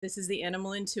This is the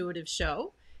Animal Intuitive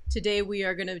Show. Today we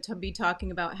are going to be talking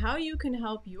about how you can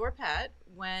help your pet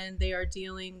when they are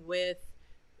dealing with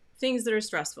things that are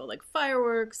stressful, like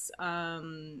fireworks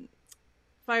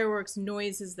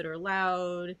noises that are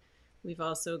loud. We've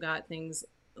also got things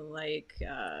like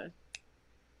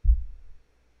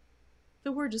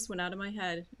the word just went out of my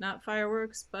head. Not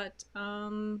fireworks, but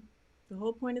the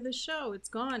whole point of the show, it's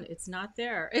gone. It's not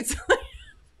there. It's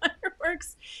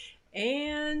fireworks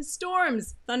and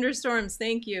storms. Thunderstorms.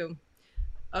 Thank you.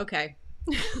 Okay.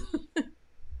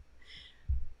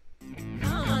 Come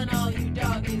on, all you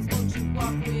doggies, won't you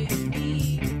walk with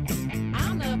me?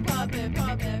 I'm the puppet.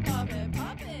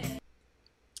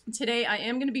 Today I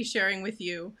am going to be sharing with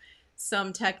you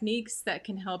some techniques that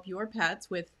can help your pets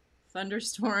with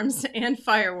thunderstorms and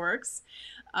fireworks.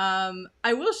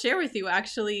 I will share with you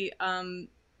actually,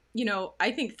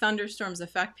 I think thunderstorms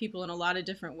affect people in a lot of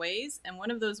different ways. And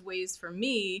one of those ways for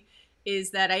me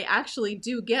is that I actually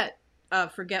do get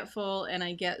forgetful, and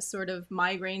I get sort of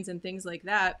migraines and things like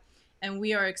that. And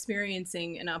we are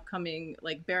experiencing an upcoming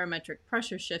barometric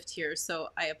pressure shift here. So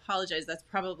I apologize. That's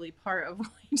probably part of why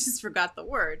I just forgot the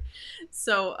word.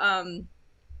 So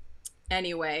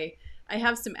anyway, I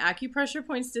have some acupressure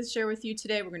points to share with you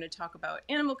today. We're going to talk about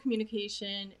animal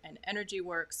communication and energy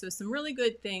work. So some really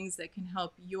good things that can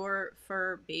help your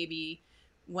fur baby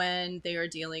when they are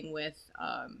dealing with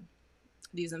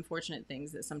these unfortunate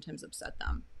things that sometimes upset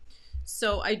them.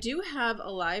 So I do have a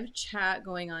live chat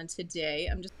going on today.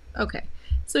 Okay.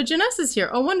 So Janessa is here.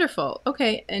 Oh, wonderful.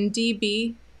 Okay. And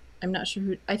DB, I'm not sure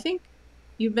who, I think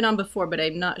you've been on before, but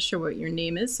I'm not sure what your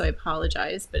name is. So I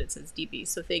apologize, but it says DB.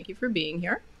 So thank you for being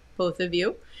here, both of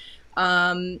you.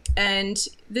 And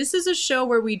this is a show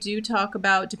where we do talk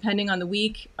about, depending on the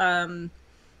week,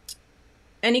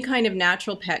 any kind of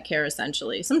natural pet care,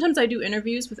 essentially. Sometimes I do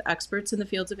interviews with experts in the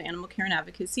fields of animal care and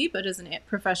advocacy, but as a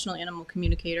professional animal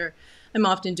communicator, I'm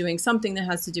often doing something that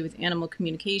has to do with animal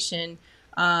communication.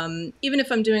 Even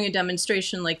if I'm doing a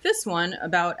demonstration like this one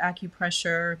about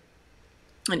acupressure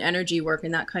and energy work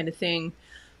and that kind of thing,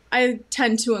 I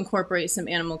tend to incorporate some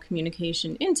animal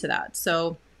communication into that.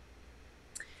 So,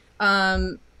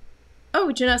 oh,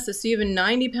 Janessa, so you have a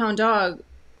 90-pound dog,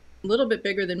 a little bit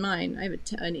bigger than mine. I have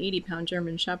an 80-pound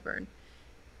German Shepherd.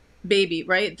 Baby,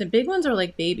 right? The big ones are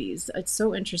like babies. It's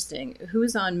so interesting.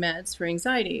 Who's on meds for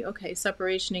anxiety? Okay,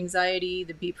 separation anxiety,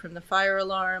 the beep from the fire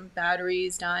alarm,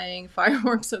 batteries dying,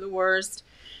 fireworks are the worst.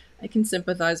 I can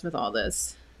sympathize with all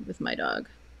this with my dog.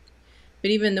 But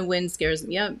even the wind scares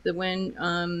me. Yep, the wind.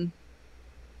 Oh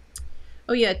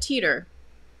yeah, Teeter.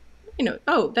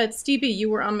 Oh, that's DB.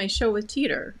 You were on my show with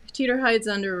Teeter. Teeter hides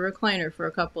under a recliner for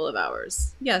a couple of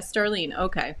hours. Yes, Darlene.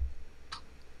 Okay.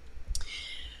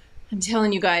 I'm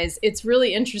telling you guys, it's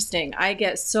really interesting. I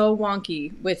get so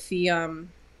wonky with the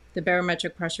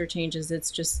barometric pressure changes.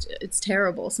 It's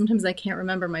terrible. Sometimes I can't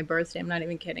remember my birthday. I'm not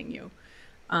even kidding you.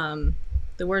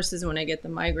 The worst is when I get the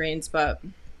migraines, but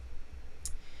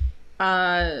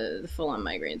the full-on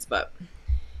migraines. But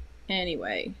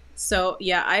anyway, so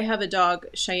yeah, I have a dog,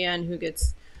 Cheyenne, who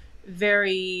gets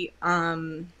very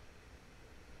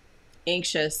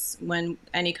anxious when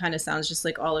any kind of sounds, just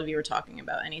like all of you were talking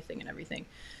about, anything and everything.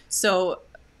 So,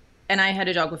 and I had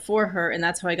a dog before her, and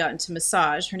that's how I got into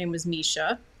massage. Her name was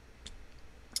Misha.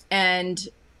 And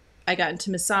I got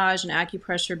into massage and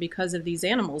acupressure because of these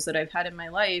animals that I've had in my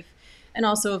life, and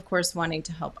also, of course, wanting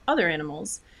to help other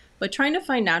animals, but trying to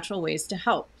find natural ways to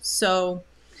help. So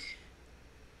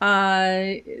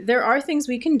there are things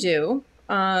we can do.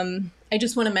 I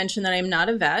just want to mention that I'm not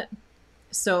a vet,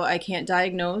 so I can't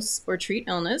diagnose or treat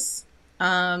illness.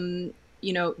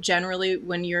 Generally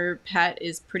when your pet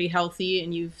is pretty healthy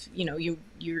and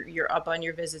you're up on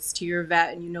your visits to your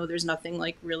vet and there's nothing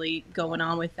like really going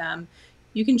on with them,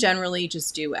 you can generally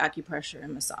just do acupressure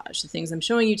and massage. The things I'm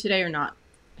showing you today are not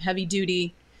heavy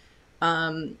duty.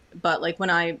 But like when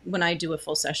I do a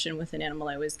full session with an animal,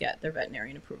 I always get their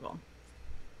veterinarian approval.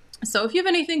 So if you have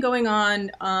anything going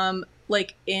on,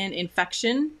 like an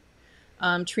infection,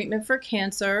 treatment for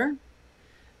cancer,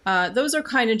 those are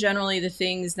kind of generally the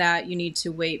things that you need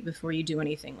to wait before you do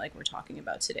anything like we're talking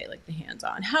about today, like the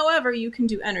hands-on. However, you can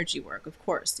do energy work, of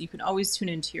course. You can always tune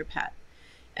into your pet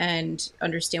and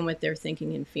understand what they're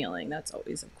thinking and feeling. That's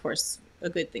always, of course, a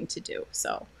good thing to do.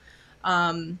 So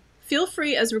feel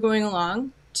free as we're going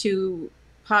along to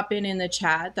pop in the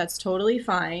chat. That's totally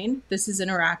fine. This is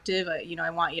interactive. I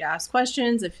want you to ask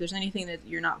questions. If there's anything that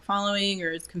you're not following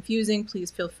or is confusing,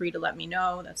 please feel free to let me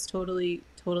know. That's totally,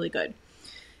 totally good.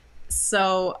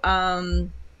 So,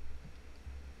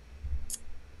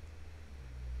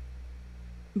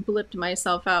 blipped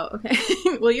myself out. Okay.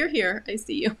 Well, you're here. I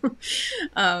see you,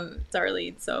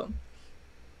 Darlene. So,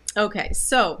 okay.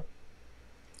 So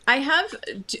I have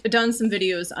done some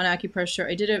videos on acupressure.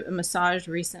 I did a massage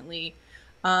recently.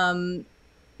 Um,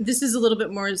 this is a little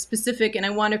bit more specific, and I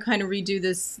want to kind of redo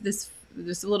this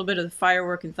a little bit of the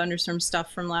firework and thunderstorm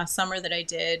stuff from last summer that I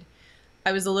did.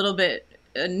 I was a little bit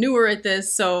newer at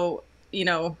this, so you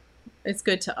know, it's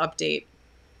good to update.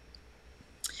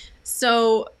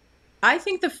 So I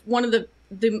think one of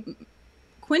the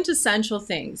quintessential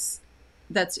things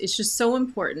that's it's just so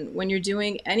important when you're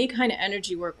doing any kind of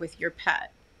energy work with your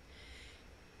pet,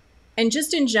 and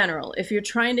just in general, if you're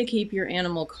trying to keep your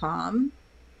animal calm,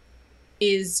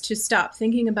 is to stop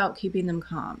thinking about keeping them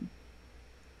calm.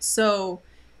 So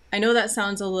I know that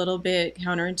sounds a little bit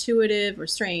counterintuitive or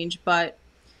strange, but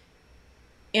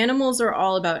animals are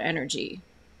all about energy.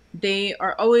 They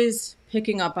are always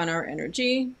picking up on our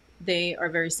energy. They are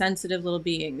very sensitive little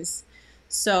beings.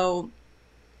 So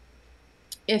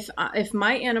if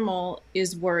my animal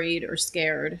is worried or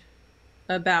scared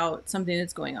about something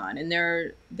that's going on and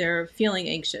they're feeling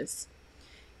anxious,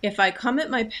 if I come at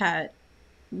my pet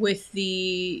with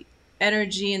the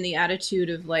energy and the attitude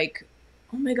of like,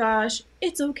 oh my gosh,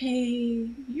 it's okay,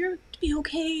 you're to be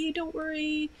okay, don't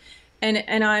worry,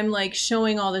 and I'm like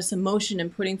showing all this emotion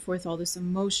and putting forth all this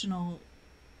emotional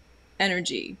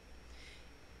energy,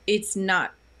 it's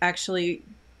not actually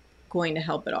going to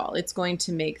help at all. It's going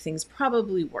to make things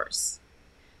probably worse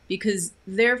because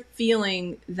they're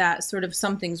feeling that sort of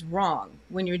something's wrong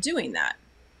when you're doing that.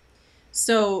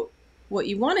 So what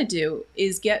you want to do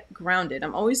is get grounded.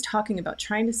 I'm always talking about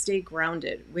trying to stay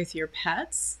grounded with your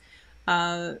pets.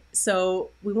 So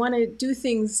we want to do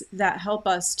things that help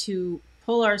us to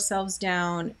pull ourselves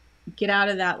down, get out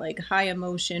of that like high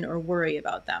emotion or worry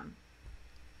about them.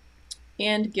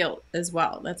 And guilt as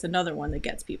well. That's another one that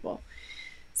gets people.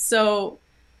 So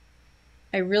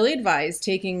I really advise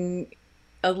taking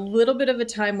a little bit of a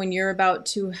time when you're about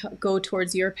to go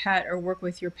towards your pet or work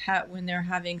with your pet when they're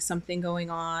having something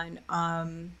going on,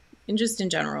 and just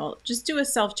in general, just do a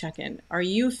self check-in. Are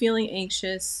you feeling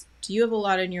anxious? Do you have a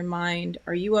lot in your mind?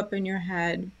 Are you up in your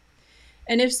head?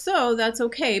 And if so, that's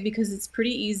okay because it's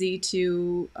pretty easy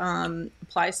to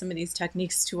apply some of these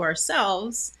techniques to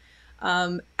ourselves.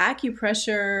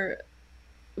 Acupressure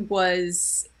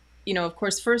was, of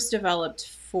course, first developed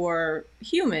for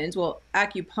humans. Well,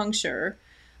 acupuncture,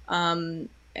 and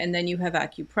then you have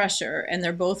acupressure, and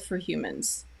they're both for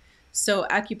humans. So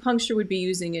acupuncture would be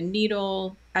using a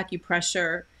needle.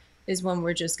 Acupressure is when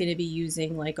we're just going to be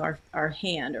using like our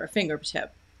hand or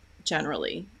fingertip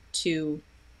generally to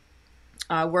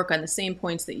work on the same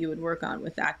points that you would work on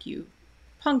with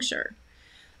acupuncture.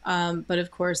 But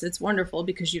of course, it's wonderful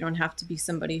because you don't have to be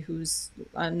somebody who's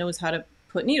knows how to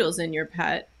put needles in your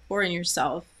pet or in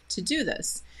yourself to do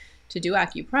this, to do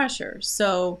acupressure.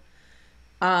 So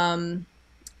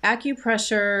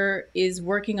acupressure is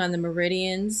working on the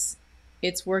meridians.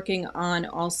 It's working on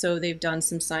also, they've done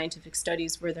some scientific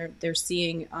studies where they're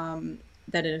seeing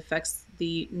that it affects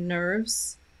the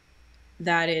nerves,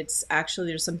 that it's actually,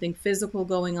 there's something physical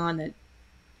going on that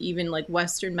even like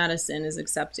Western medicine is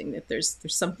accepting that there's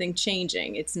something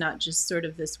changing. It's not just sort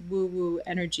of this woo-woo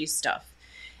energy stuff.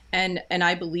 And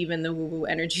I believe in the woo-woo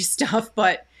energy stuff,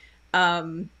 but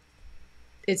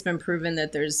it's been proven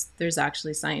that there's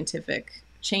actually scientific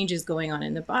changes going on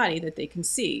in the body that they can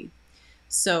see.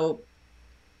 So,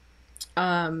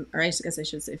 or I guess I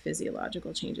should say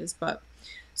physiological changes. But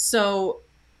so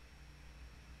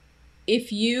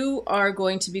if you are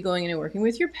going to be going in and working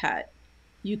with your pet,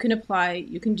 you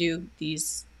can do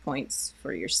these points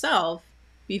for yourself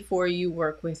before you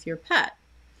work with your pet.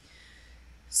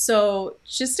 So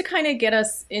just to kind of get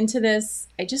us into this,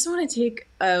 I just want to take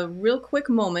a real quick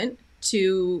moment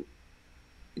to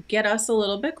get us a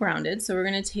little bit grounded. So we're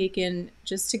going to take in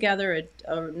just together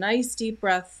a nice deep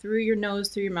breath through your nose,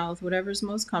 through your mouth, whatever's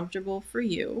most comfortable for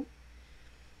you.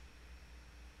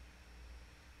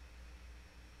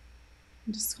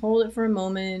 Just hold it for a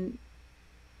moment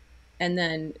and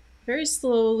then very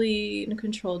slowly in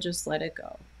control, just let it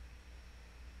go.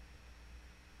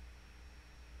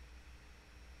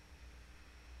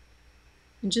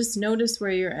 And just notice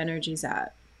where your energy's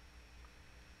at.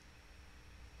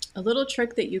 A little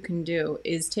trick that you can do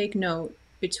is take note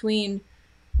between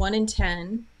 1 and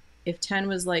 10. If 10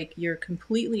 was like you're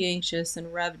completely anxious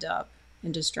and revved up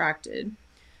and distracted,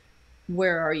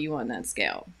 where are you on that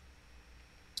scale?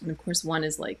 And of course, 1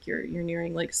 is like you're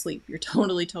nearing like sleep. You're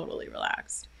totally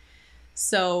relaxed.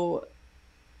 So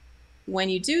when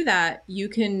you do that, you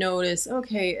can notice,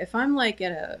 okay, if I'm like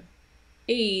at a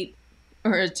 8,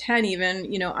 or a 10 even,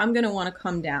 I'm going to want to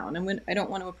come down. I don't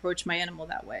want to approach my animal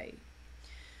that way.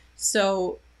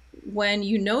 So when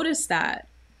you notice that,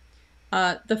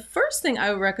 the first thing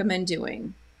I would recommend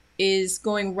doing is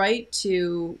going right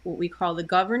to what we call the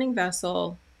governing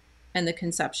vessel and the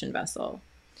conception vessel.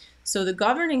 So the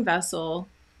governing vessel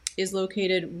is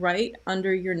located right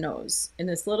under your nose in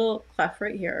this little cleft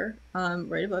right here,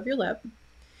 right above your lip.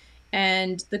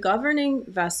 And the governing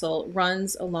vessel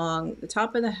runs along the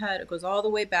top of the head. It goes all the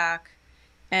way back.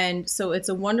 And so it's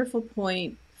a wonderful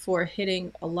point for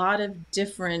hitting a lot of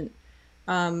different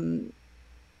organs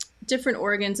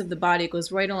of the body. It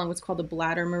goes right along what's called the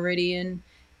bladder meridian.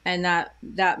 And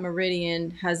that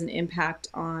meridian has an impact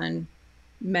on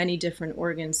many different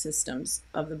organ systems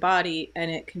of the body.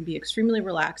 And it can be extremely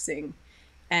relaxing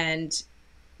and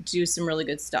do some really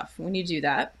good stuff when you do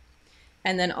that.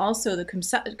 And then also the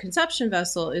conception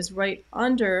vessel is right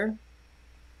under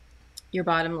your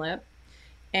bottom lip.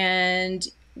 And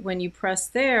when you press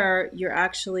there, you're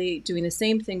actually doing the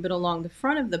same thing, but along the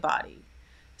front of the body.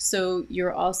 So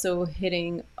you're also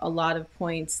hitting a lot of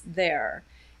points there.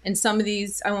 And some of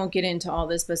these, I won't get into all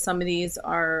this, but some of these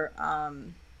are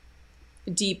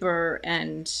deeper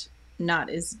and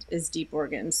not as deep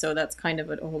organs. So that's kind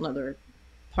of a whole other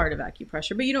part of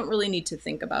acupressure. But you don't really need to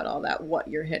think about all that, what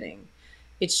you're hitting.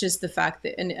 It's just the fact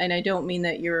that, and I don't mean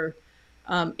that you're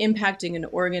impacting an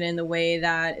organ in the way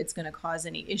that it's going to cause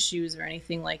any issues or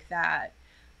anything like that.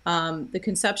 The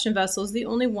conception vessel is the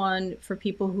only one for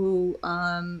people who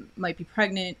might be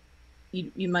pregnant.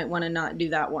 You might want to not do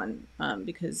that one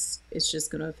because it's just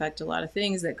going to affect a lot of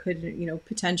things that could,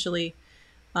 potentially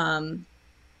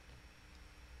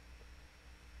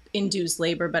induce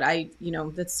labor. But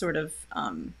that's sort of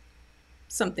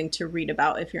something to read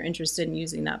about if you're interested in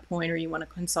using that point or you want to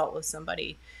consult with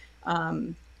somebody.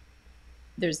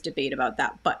 There's debate about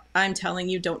that, but I'm telling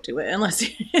you, don't do it unless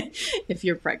if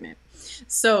you're pregnant.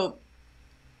 So,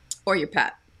 or your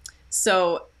pet.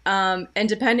 So, and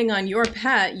depending on your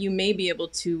pet, you may be able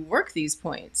to work these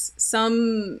points.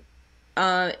 Some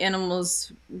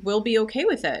animals will be okay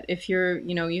with it. If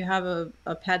you have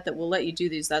a pet that will let you do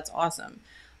these, that's awesome.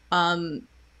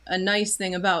 A nice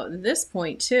thing about this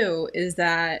point too is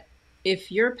that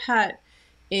if your pet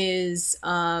is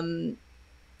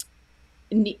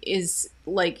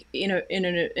like in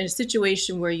a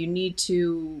situation where you need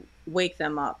to wake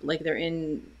them up, like they're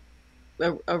in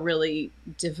a really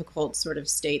difficult sort of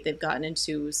state, they've gotten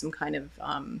into some kind of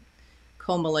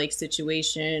coma-like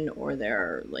situation, or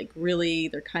they're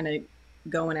kind of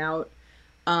going out,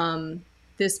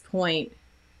 this point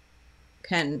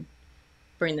can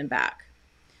bring them back.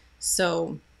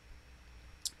 So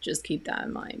just keep that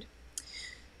in mind.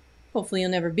 Hopefully you'll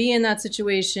never be in that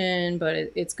situation, but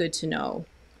it's good to know.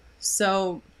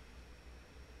 So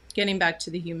getting back to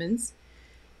the humans,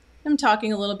 I'm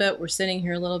talking a little bit, we're sitting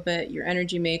here a little bit, your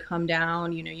energy may come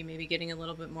down, you may be getting a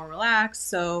little bit more relaxed.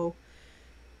 So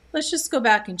let's just go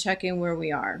back and check in where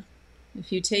we are.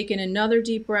 If you take in another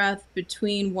deep breath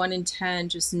between 1 and 10,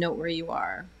 just note where you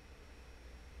are.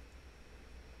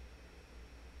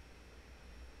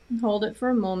 And hold it for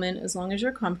a moment as long as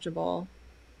you're comfortable,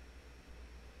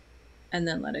 and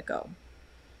then let it go.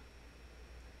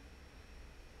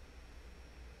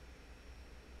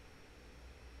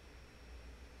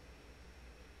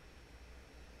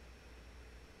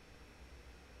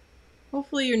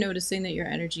 Hopefully you're noticing that your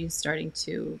energy is starting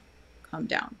to come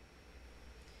down.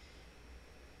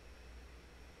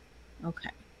 Okay,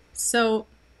 so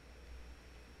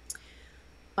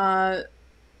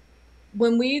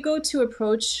when we go to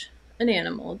approach an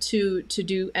animal to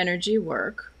do energy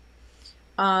work,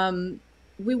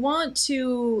 we want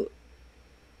to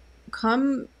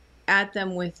come at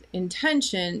them with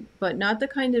intention, but not the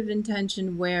kind of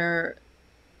intention where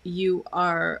you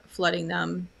are flooding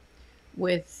them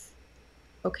with,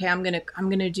 okay, I'm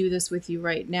gonna do this with you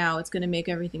right now. It's gonna make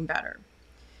everything better.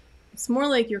 It's more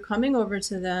like you're coming over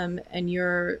to them and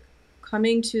you're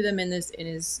coming to them in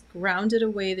as grounded a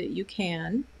way that you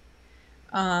can,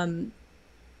 and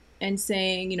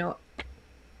saying,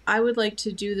 I would like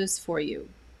to do this for you.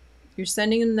 You're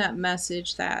sending them that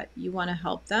message that you want to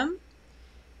help them,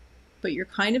 but you're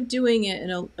kind of doing it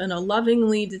in a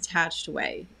lovingly detached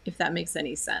way, if that makes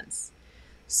any sense.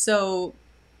 So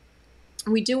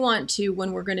we do want to,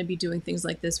 when we're going to be doing things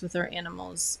like this with our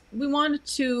animals, we want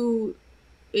to,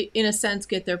 in a sense,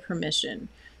 get their permission.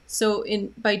 So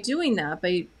by doing that,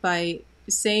 by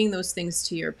saying those things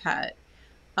to your pet,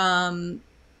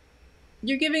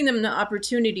 you're giving them the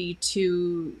opportunity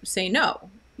to say no.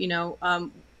 In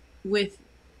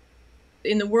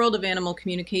the world of animal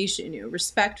communication,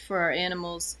 respect for our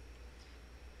animals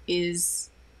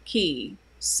is key.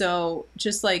 So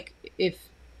just like if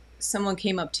someone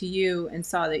came up to you and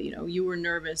saw that, you were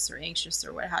nervous or anxious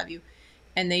or what have you,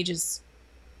 and they just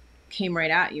came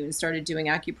right at you and started doing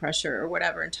acupressure or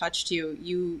whatever and touched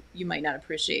you, you might not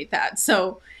appreciate that.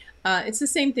 So it's the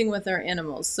same thing with our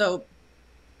animals. So,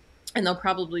 and they'll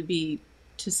probably be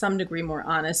to some degree more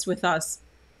honest with us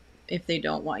if they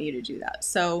don't want you to do that.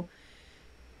 So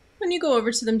when you go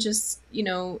over to them, just,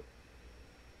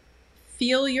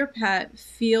 feel your pet,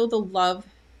 feel the love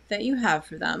that you have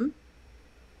for them.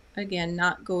 Again,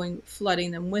 not going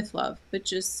flooding them with love, but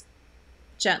just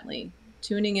gently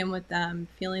tuning in with them,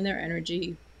 feeling their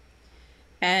energy,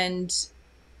 and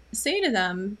say to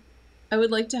them, I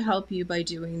would like to help you by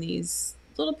doing these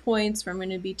little points where I'm going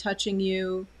to be touching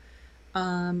you.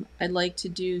 I'd like to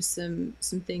do some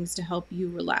things to help you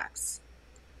relax.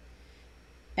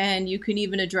 And you can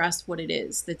even address what it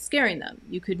is that's scaring them.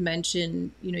 You could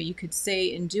mention, you could say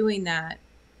in doing that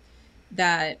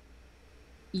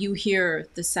you hear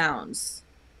the sounds,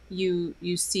 you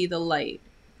see the light,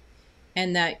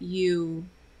 and that you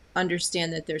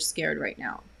understand that they're scared right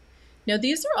now. Now,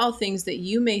 these are all things that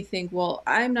you may think, well,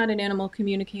 I'm not an animal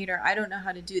communicator. I don't know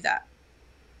how to do that.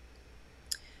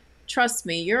 Trust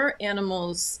me, your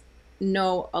animals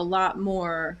know a lot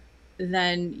more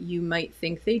than you might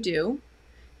think they do.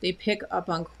 They pick up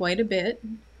on quite a bit.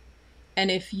 And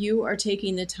if you are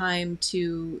taking the time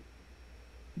to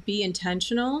be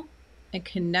intentional and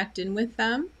connect in with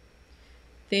them,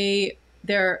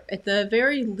 they're at the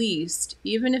very least,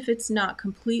 even if it's not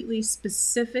completely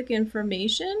specific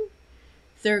information,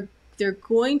 they're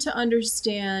going to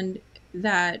understand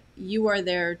that you are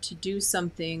there to do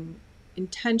something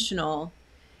intentional.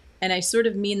 And I sort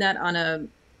of mean that on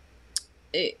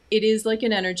it is like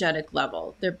an energetic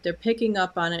level. They're picking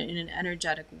up on it in an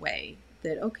energetic way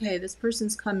that, okay, this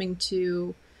person's coming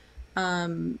to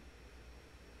help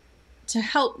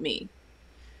me.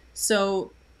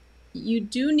 So you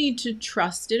do need to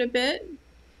trust it a bit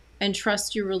and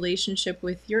trust your relationship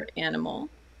with your animal.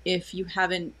 If you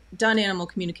haven't done animal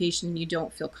communication and you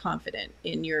don't feel confident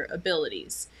in your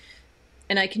abilities.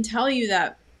 And I can tell you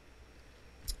that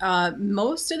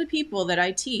most of the people that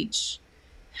I teach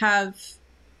have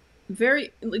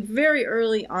very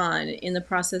early on in the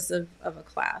process of a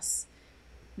class,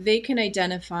 they can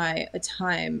identify a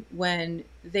time when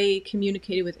they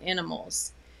communicated with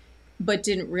animals but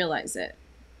didn't realize it.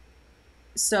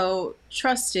 So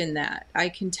trust in that. I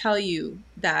can tell you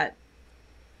that's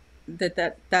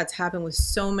happened with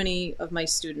so many of my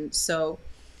students. So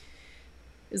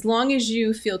as long as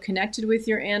you feel connected with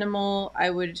your animal, I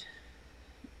would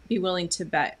be willing to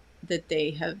bet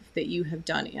that you have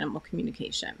done animal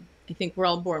communication. I think we're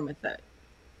all born with it.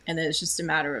 And then it's just a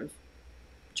matter of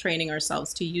training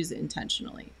ourselves to use it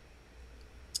intentionally.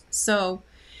 So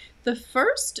the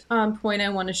first point I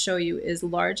want to show you is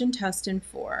large intestine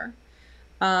 4.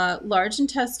 Large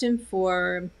intestine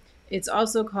 4, it's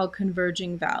also called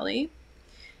converging valley.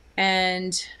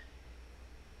 And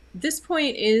this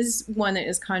point is one that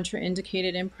is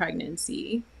contraindicated in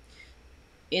pregnancy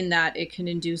in that it can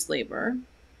induce labor.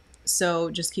 So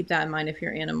just keep that in mind if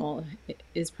your animal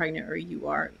is pregnant or you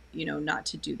are, not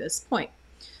to do this point.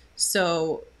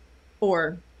 So,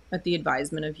 or at the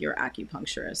advisement of your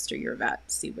acupuncturist or your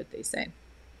vet, see what they say.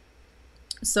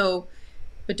 So,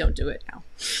 but don't do it now.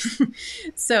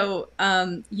 So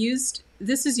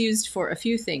this is used for a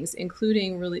few things,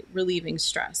 including relieving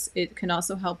stress. It can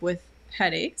also help with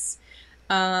headaches.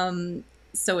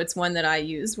 So it's one that I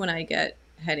use when I get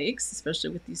headaches, especially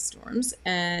with these storms,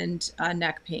 and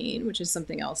neck pain, which is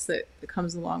something else that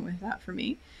comes along with that for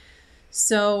me.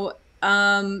 So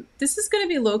this is going to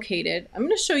be located, I'm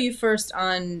going to show you first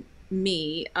on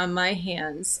me, on my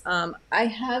hands. I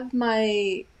have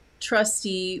my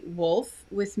trusty wolf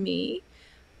with me.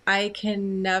 I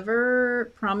can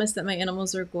never promise that my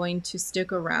animals are going to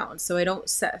stick around. So I don't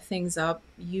set things up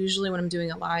usually when I'm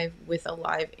doing a live with a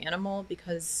live animal,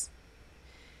 because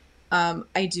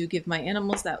I do give my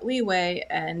animals that leeway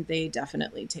and they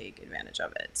definitely take advantage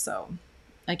of it. So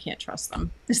I can't trust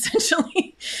them,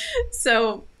 essentially.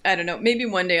 So I don't know, maybe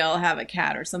one day I'll have a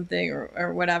cat or something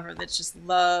or whatever that just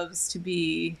loves to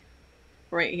be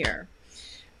right here.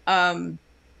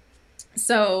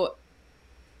 So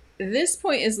this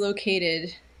point is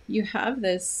located, you have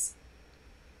this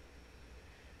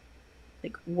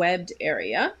like webbed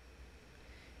area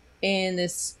in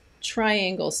this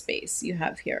triangle space you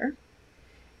have here.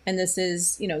 And this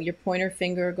is, your pointer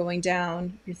finger going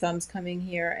down, your thumb's coming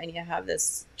here, and you have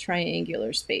this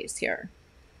triangular space here.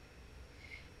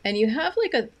 And you have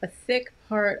like a thick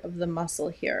part of the muscle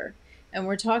here. And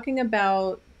we're talking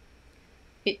about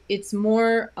It's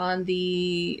more on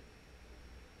the,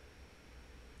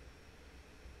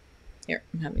 here,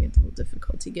 I'm having a little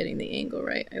difficulty getting the angle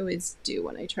right. I always do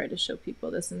when I try to show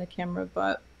people this in the camera,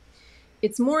 but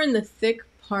it's more in the thick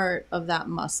part of that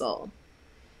muscle.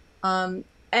 And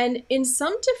in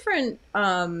some different,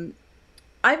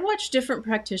 I've watched different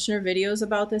practitioner videos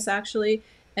about this actually,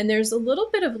 and there's a little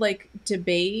bit of like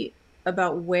debate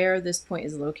about where this point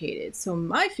is located. So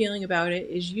my feeling about it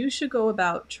is you should go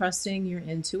about trusting your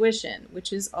intuition,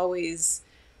 which is always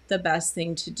the best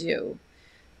thing to do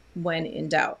when in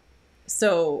doubt.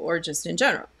 So, or just in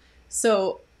general.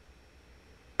 So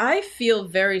I feel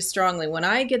very strongly when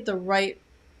I get the right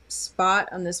spot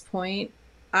on this point,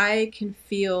 I can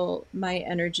feel my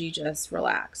energy just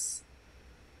relax.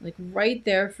 Like right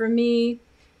there for me.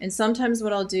 And sometimes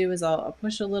what I'll do is I'll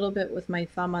push a little bit with my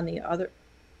thumb on the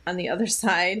other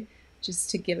side just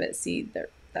to give it, see there,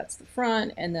 that's the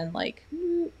front, and then like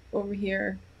over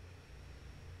here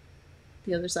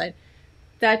the other side.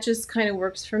 That just kind of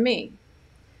works for me.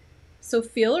 So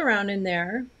feel around in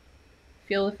there.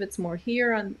 Feel if it's more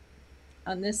here on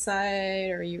this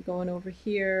side, or you're going over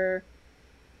here.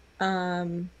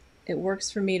 It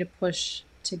works for me to push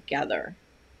together.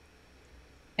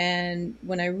 And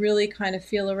when I really kind of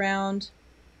feel around,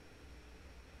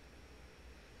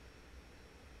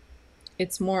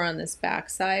 it's more on this back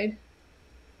side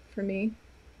for me.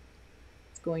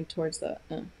 It's going towards the,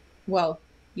 well,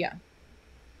 yeah.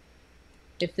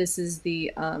 If this is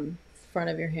the front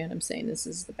of your hand, I'm saying this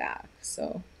is the back.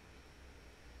 So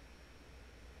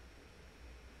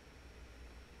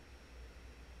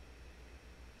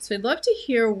I'd love to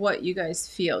hear what you guys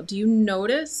feel. Do you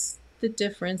notice the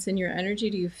difference in your energy?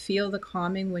 Do you feel the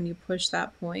calming when you push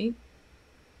that point?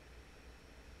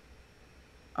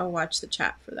 I'll watch the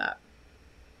chat for that.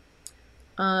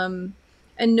 And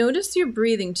notice your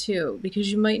breathing too,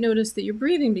 because you might notice that your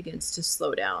breathing begins to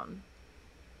slow down.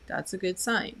 That's a good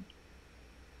sign.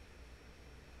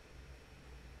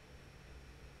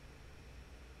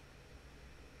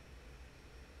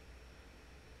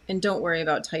 And don't worry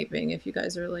about typing if you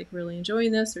guys are like really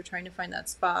enjoying this or trying to find that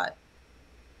spot.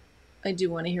 I do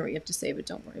want to hear what you have to say, but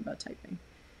don't worry about typing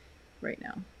right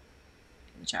now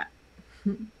in the chat.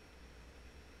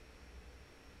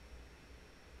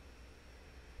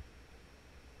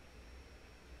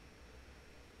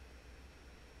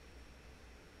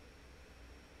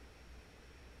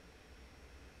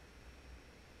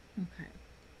 Okay.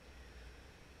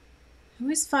 I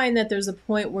always find that there's a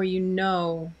point where you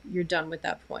know you're done with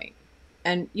that point.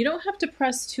 And you don't have to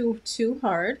press too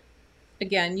hard.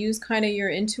 Again, use kind of your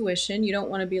intuition. You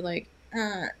don't want to be like,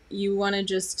 you want to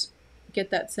just get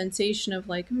that sensation of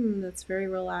like, that's very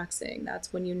relaxing.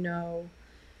 That's when you know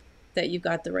that you've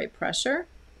got the right pressure.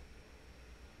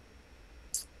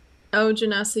 Oh,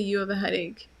 Janessa, you have a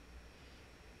headache.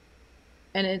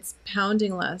 And it's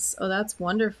pounding less. Oh, that's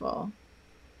wonderful.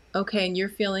 Okay, and you're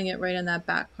feeling it right on that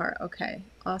back part. Okay,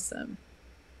 awesome.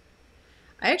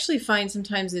 I actually find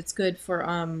sometimes it's good for,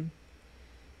 and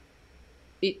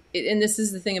this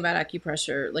is the thing about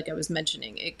acupressure, like I was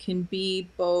mentioning, it can be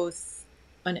both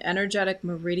an energetic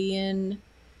meridian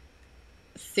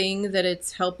thing that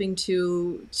it's helping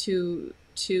to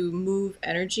move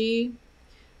energy,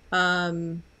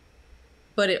 but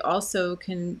it also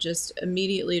can just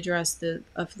immediately address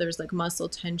if there's like muscle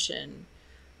tension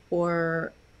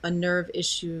or a nerve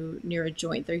issue near a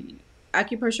joint.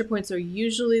 Acupressure points are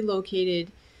usually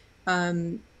located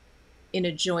in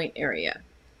a joint area.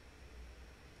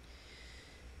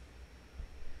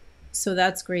 So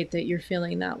that's great that you're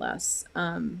feeling that less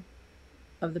of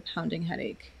the pounding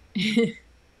headache.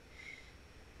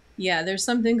 Yeah, there's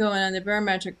something going on. The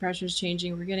barometric pressure is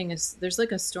changing. There's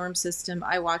like a storm system.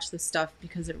 I watch this stuff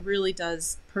because it really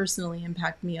does personally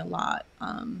impact me a lot.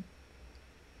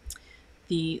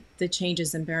 The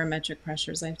changes in barometric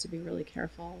pressures, I have to be really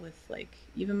careful with, like,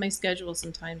 even my schedule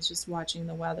sometimes, just watching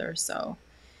the weather. So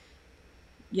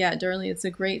yeah, Darlene, it's a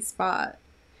great spot.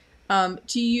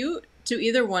 Do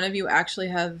either one of you actually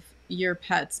have your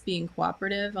pets being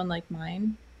cooperative, unlike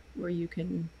mine, where you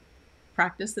can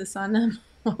practice this on them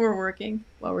while we're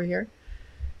here?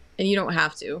 And you don't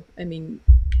have to. I mean,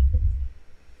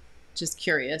 just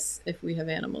curious if we have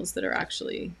animals that are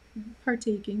actually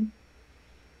partaking.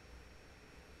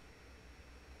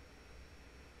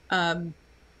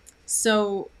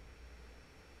 So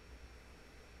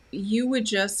you would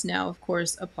just now, of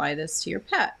course, apply this to your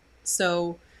pet.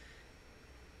 So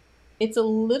it's a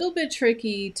little bit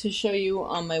tricky to show you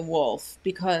on my wolf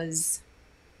because,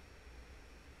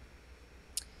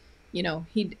 you know,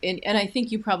 and I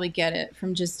think you probably get it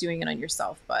from just doing it on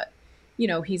yourself, but, you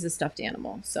know, he's a stuffed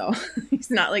animal. So he's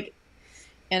not like,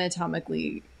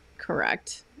 anatomically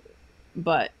correct,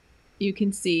 but you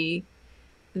can see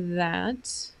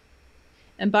that.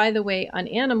 And by the way, on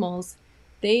animals,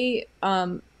 they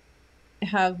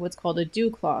have what's called a dew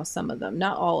claw, some of them,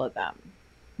 not all of them.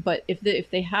 But if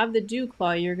they have the dew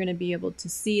claw, you're going to be able to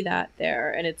see that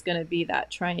there, and it's going to be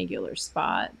that triangular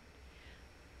spot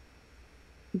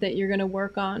that you're going to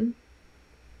work on.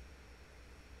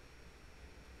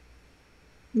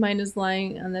 Mine is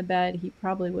lying on the bed. He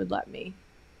probably would let me.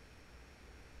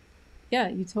 Yeah,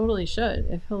 you totally should,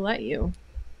 if he'll let you.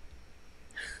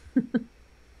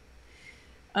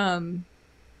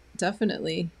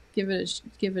 Definitely give it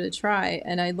a try.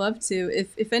 And I'd love to,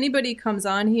 if anybody comes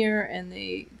on here and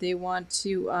they want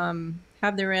to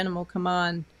have their animal come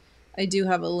on, I do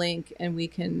have a link, and we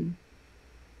can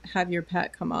have your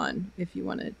pet come on if you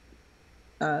want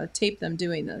to tape them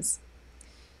doing this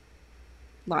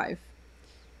live.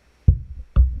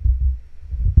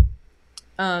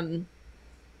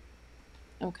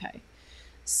 Okay,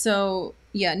 so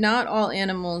yeah, not all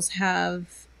animals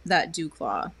have that dew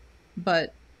claw,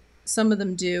 but some of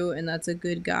them do, and that's a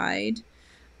good guide.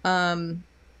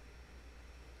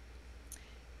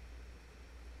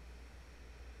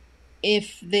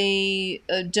 If they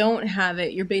don't have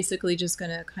it, you're basically just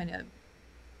going to kind of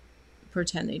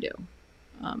pretend they do.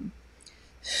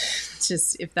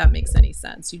 Just if that makes any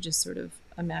sense, you just sort of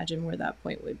imagine where that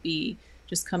point would be,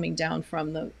 just coming down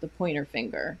from the pointer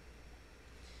finger.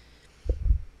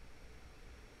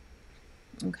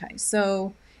 Okay,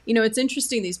 so, it's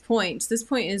interesting, these points. This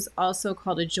point is also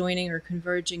called a joining or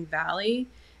converging valley.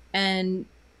 And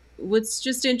what's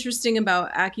just interesting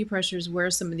about acupressure is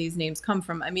where some of these names come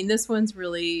from. I mean, this one's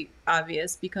really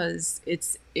obvious because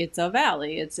it's a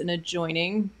valley. It's an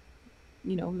adjoining,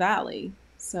 valley.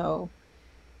 So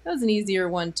that was an easier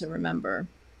one to remember.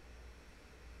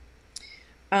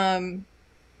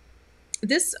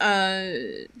 This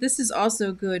is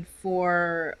also good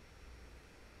for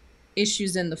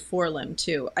issues in the forelimb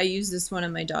too. I use this one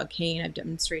on my dog Kane. I've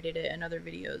demonstrated it in other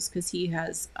videos because he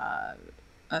has a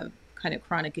kind of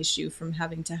chronic issue from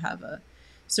having to have a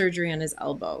surgery on his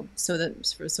elbow. So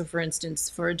for instance,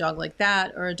 for a dog like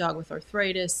that, or a dog with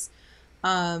arthritis,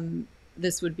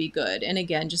 this would be good. And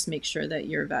again, just make sure that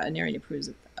your veterinarian approves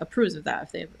of that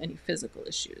if they have any physical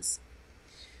issues.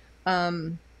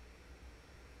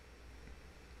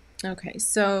 Okay,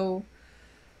 so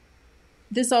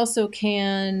this also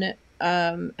can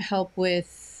help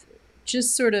with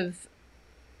just sort of,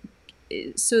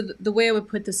 so the way I would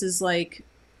put this is like,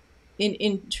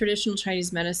 in traditional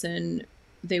Chinese medicine,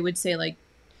 they would say like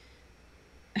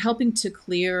helping to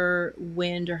clear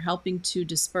wind or helping to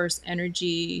disperse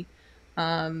energy.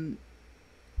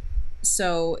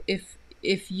 So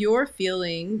if you're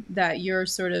feeling that you're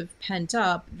sort of pent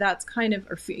up, that's kind of,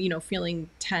 or feeling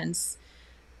tense,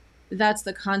 that's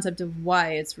the concept of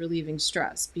why it's relieving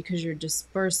stress, because you're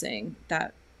dispersing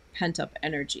that pent up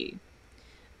energy.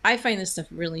 I find this stuff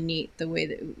really neat, the way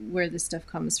where this stuff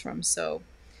comes from. So,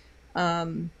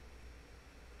 and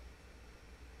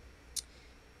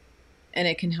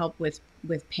it can help with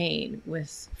pain,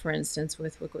 for instance,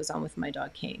 with what goes on with my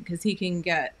dog Kane, because he can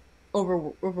get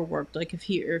overworked. Like if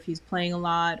he's playing a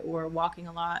lot or walking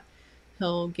a lot,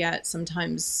 he'll get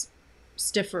sometimes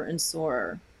stiffer and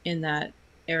sore in that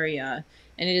area.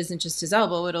 And it isn't just his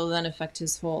elbow, it'll then affect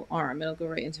his whole arm. It'll go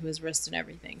right into his wrist and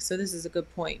everything. So this is a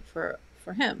good point for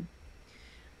him.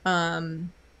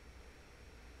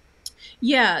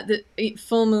 Yeah, the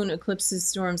full moon, eclipses,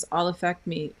 storms all affect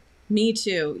me. Me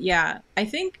too. Yeah. I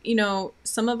think,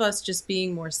 some of us just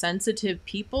being more sensitive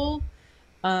people,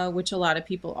 which a lot of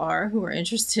people are who are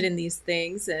interested in these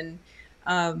things. And,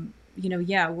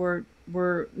 yeah,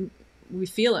 we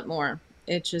feel it more.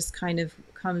 It just kind of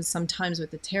comes sometimes with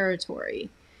the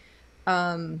territory.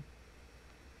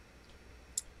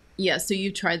 Yeah, so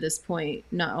you tried this point,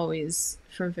 not always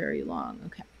for very long.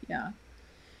 Okay, yeah.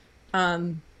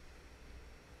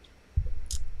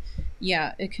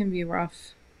 Yeah, it can be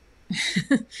rough.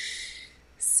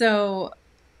 So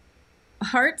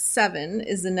Heart 7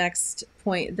 is the next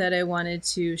point that I wanted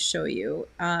to show you.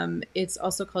 It's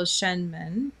also called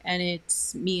Shenmen, and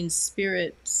it means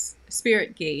spirit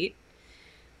gate,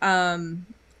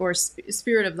 or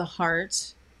spirit of the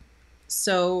heart.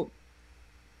 So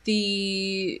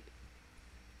when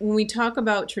we talk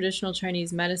about traditional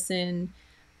Chinese medicine,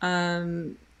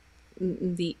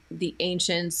 the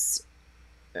ancients,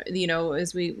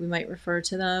 as we might refer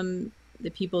to them, the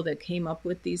people that came up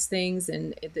with these things,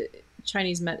 and the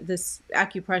Chinese this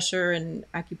acupressure and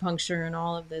acupuncture and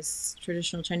all of this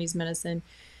traditional Chinese medicine,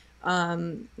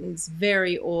 it's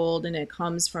very old, and it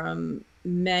comes from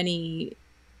many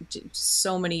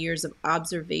so many years of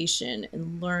observation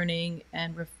and learning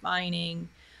and refining.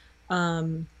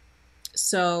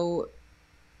 So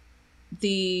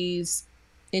these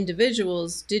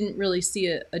individuals didn't really see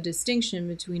a distinction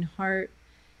between heart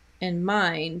and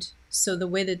mind. So the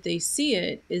way that they see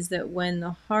it is that when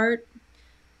the heart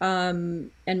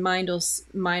and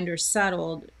mind are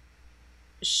settled,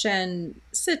 Shen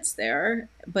sits there.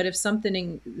 But if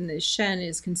something in the Shen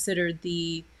is considered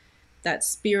that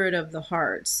spirit of the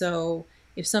heart. So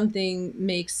if something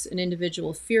makes an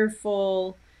individual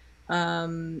fearful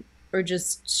or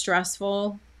just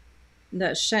stressful,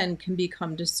 that Shen can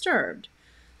become disturbed.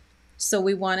 So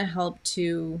we want to help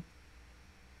to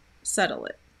settle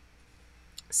it.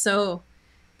 So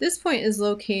this point is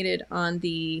located on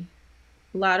the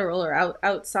lateral or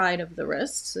outside of the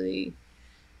wrist, so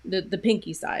the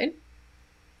pinky side.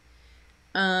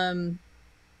 And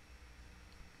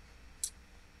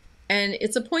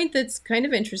it's a point that's kind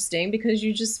of interesting because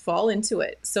you just fall into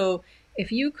it. So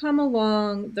if you come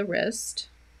along the wrist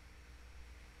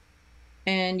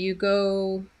and you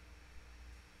go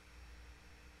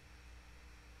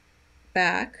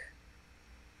back,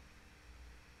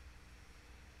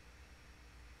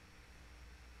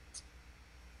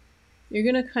 you're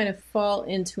going to kind of fall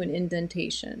into an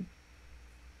indentation.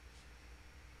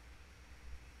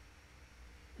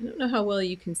 I don't know how well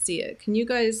you can see it. Can you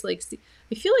guys like see?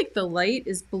 I feel like the light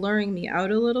is blurring me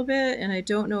out a little bit, and I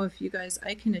don't know if you guys,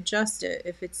 I can adjust it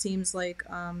if it seems like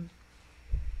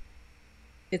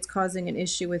it's causing an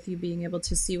issue with you being able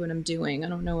to see what I'm doing. I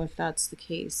don't know if that's the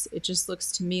case. It just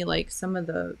looks to me like some of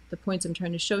the points I'm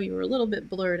trying to show you are a little bit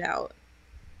blurred out.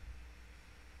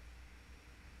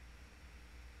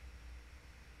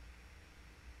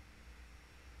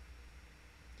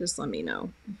 Just let me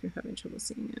know if you're having trouble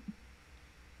seeing it.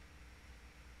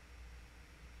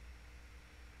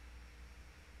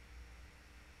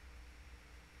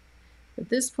 But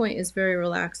this point is very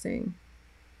relaxing.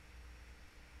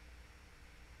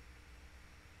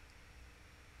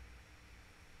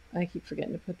 I keep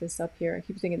forgetting to put this up here. I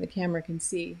keep thinking the camera can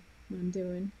see what I'm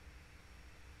doing.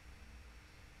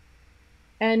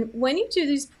 And when you do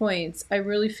these points, I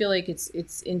really feel like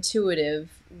it's intuitive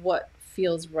what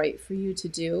feels right for you to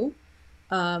do.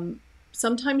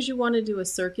 Sometimes you want to do a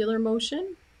circular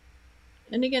motion.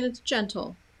 And again, it's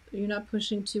gentle. You're not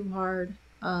pushing too hard,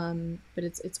 but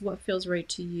it's what feels right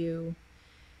to you.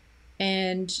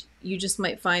 And you just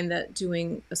might find that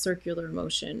doing a circular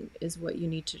motion is what you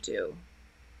need to do.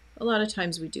 A lot of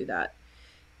times we do that.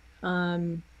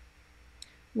 When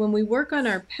we work on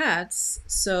our pets,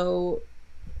 so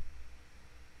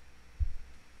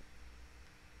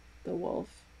the wolf,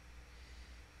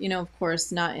 you know, of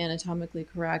course, not anatomically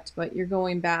correct, but you're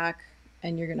going back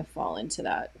and you're going to fall into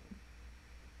that.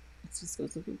 It just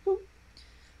goes boop, boop.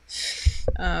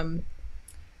 I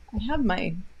have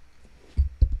my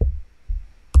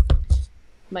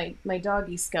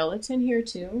doggy skeleton here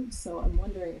too, so I'm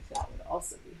wondering if that would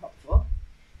also be helpful.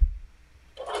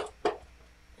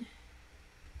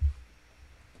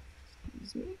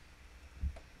 Excuse me.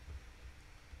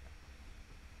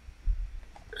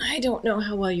 I don't know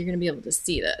how well you're going to be able to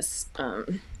see this,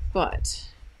 but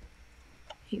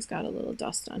he's got a little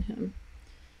dust on him.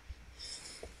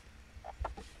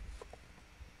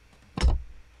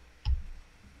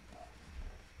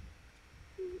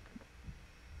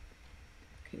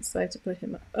 Okay, so I have to put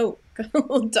him up. Oh, got a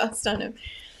little dust on him.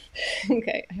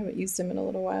 Okay, I haven't used him in a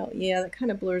little while. Yeah, that kind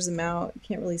of blurs him out. You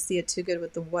can't really see it too good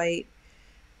with the white.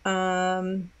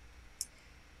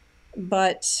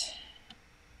 But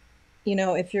you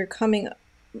know, if you're coming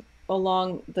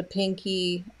along the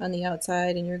pinky on the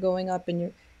outside and you're going up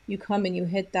and you come and you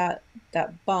hit that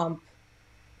bump,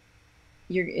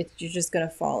 you're just gonna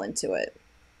fall into it.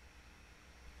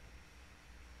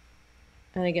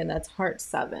 And again, that's heart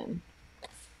 7,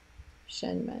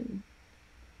 Shenmen.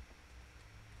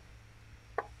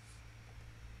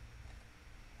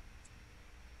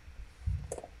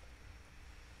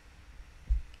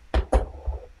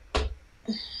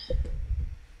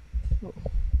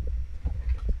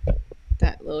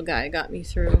 That little guy got me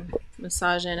through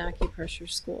massage and acupressure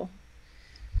school.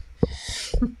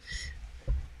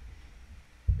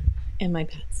 And my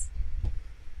pets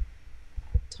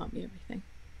taught me everything.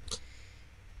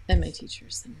 And my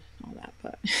teachers and all that,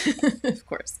 but of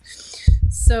course.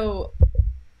 So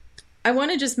I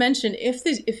want to just mention,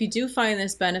 if you do find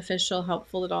this beneficial,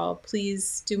 helpful at all,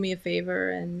 please do me a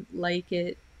favor and like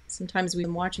it. Sometimes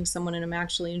I'm watching someone and I'm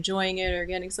actually enjoying it or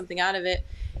getting something out of it,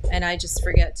 and I just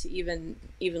forget to even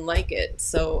like it.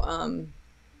 So,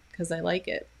 because I like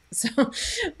it. So,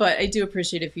 but I do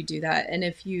appreciate if you do that. And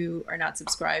if you are not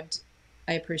subscribed,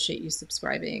 I appreciate you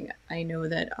subscribing. I know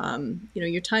that you know,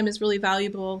 your time is really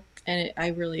valuable, and I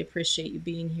really appreciate you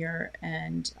being here.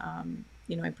 And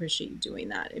you know, I appreciate you doing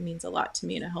that. It means a lot to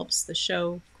me, and it helps the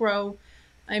show grow.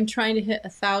 I'm trying to hit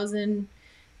 1,000.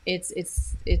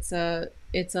 It's a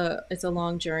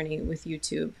long journey with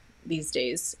YouTube these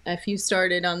days. If you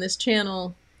started on this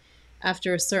channel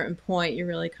after a certain point, you're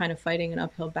really kind of fighting an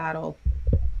uphill battle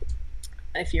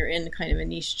if you're in kind of a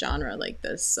niche genre like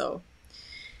this. So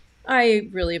I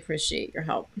really appreciate your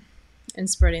help, and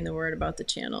spreading the word about the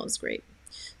channel is great.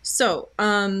 So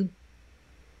I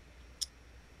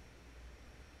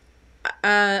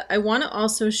want to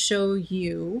also show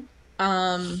you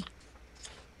or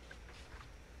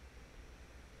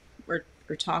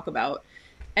talk about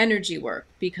energy work,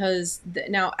 because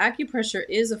now acupressure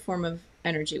is a form of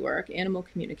energy work. Animal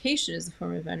communication is a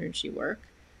form of energy work.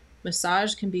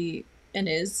 Massage can be, and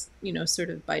is, you know, sort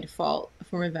of by default a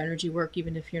form of energy work,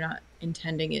 even if you're not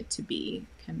intending it to be,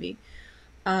 can be.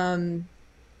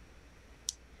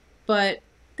 But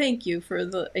thank you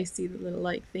for I see the little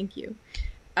like, thank you.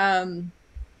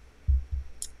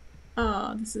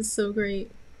 Oh, this is so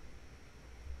great.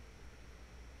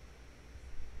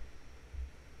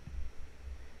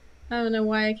 I don't know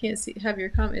why I can't have your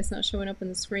comment. It's not showing up on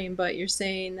the screen, but you're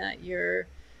saying that your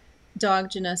dog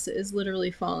Janessa is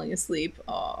literally falling asleep.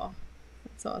 Oh,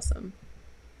 that's awesome.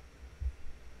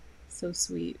 So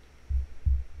sweet.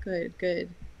 Good,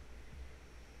 good.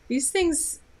 These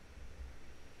things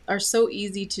are so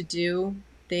easy to do.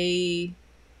 They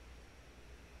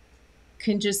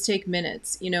can just take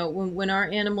minutes. You know, when our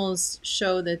animals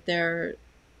show that they're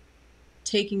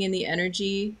taking in the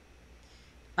energy,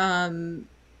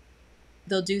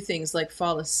 they'll do things like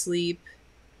fall asleep.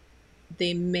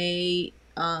 They may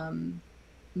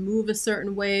move a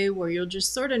certain way where you'll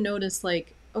just sort of notice,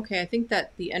 like, okay, I think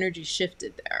that the energy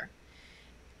shifted there.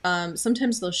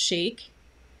 Sometimes they'll shake.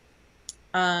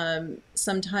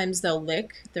 Sometimes they'll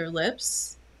lick their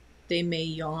lips. They may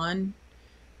yawn.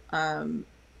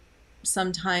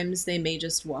 Sometimes they may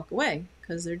just walk away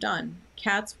because they're done.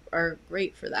 Cats are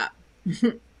great for that,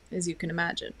 as you can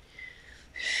imagine.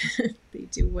 They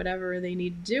do whatever they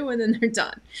need to do and then they're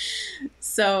done.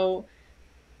 So,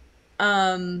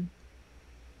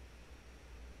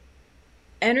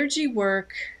 energy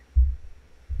work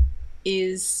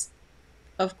is,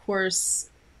 of course,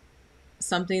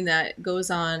 something that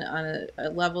goes on a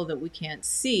level that we can't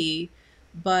see,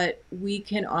 but we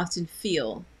can often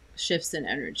feel shifts in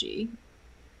energy.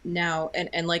 Now,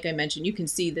 and like I mentioned, you can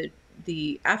see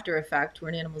the after effect where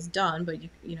an animal's done, but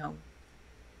you know,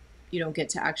 you don't get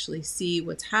to actually see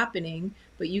what's happening,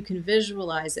 but you can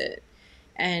visualize it.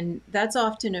 And that's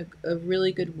often a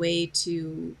really good way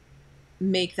to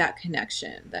make that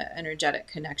connection, that energetic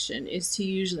connection, is to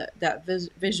use that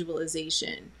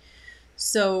visualization.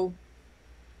 So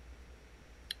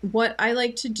what I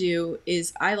like to do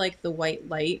is I like the white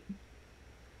light.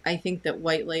 I think that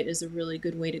white light is a really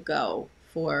good way to go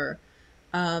for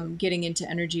getting into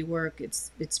energy work.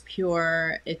 It's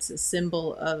pure. It's a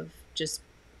symbol of just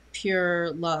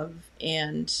pure love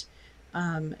and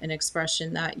an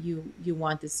expression that you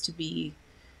want this to be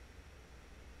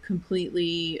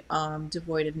completely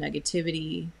devoid of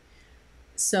negativity.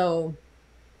 So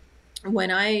when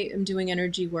I am doing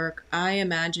energy work, I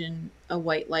imagine a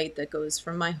white light that goes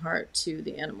from my heart to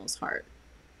the animal's heart.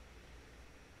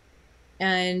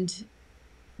 And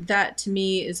that to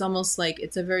me is almost like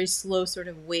it's a very slow sort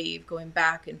of wave going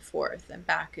back and forth and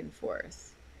back and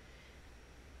forth.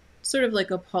 Sort of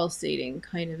like a pulsating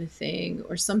kind of a thing.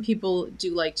 Or some people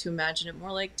do like to imagine it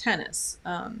more like tennis.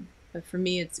 But for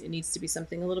me, it needs to be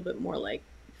something a little bit more like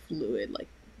fluid, like,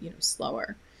 you know,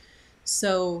 slower.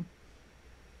 So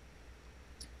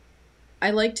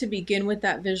I like to begin with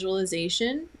that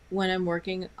visualization when I'm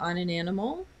working on an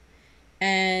animal,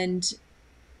 and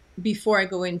before I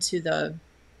go into the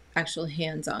actual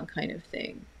hands-on kind of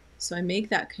thing. So I make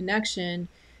that connection,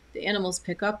 the animals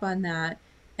pick up on that,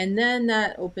 and then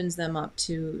that opens them up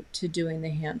to doing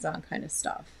the hands-on kind of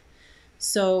stuff.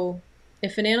 So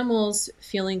if an animal's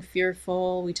feeling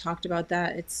fearful, we talked about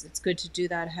that, it's good to do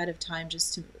that ahead of time,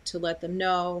 just to let them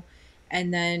know,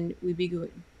 and then we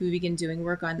begin doing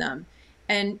work on them.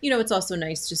 And, you know, it's also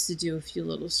nice just to do a few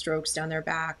little strokes down their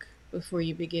back before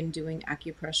you begin doing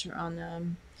acupressure on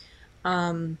them.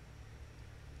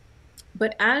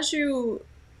 But as you,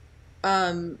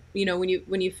 you know,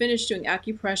 when you finish doing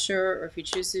acupressure, or if you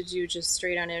choose to do just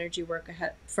straight on energy work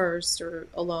ahead first or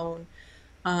alone,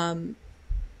 let me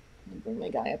bring my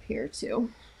guy up here too.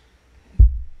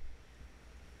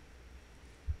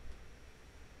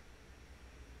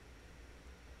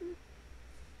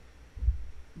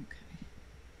 Okay.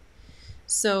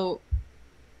 So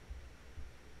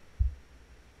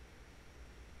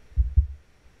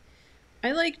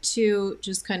I like to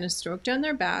just kind of stroke down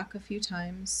their back a few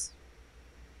times,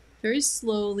 very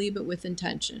slowly but with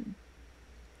intention.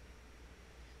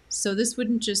 So this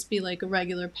wouldn't just be like a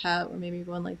regular pet or maybe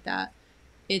one like that.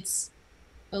 It's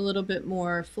a little bit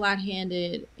more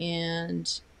flat-handed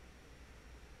and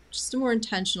just a more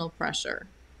intentional pressure.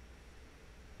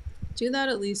 Do that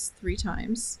at least 3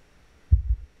 times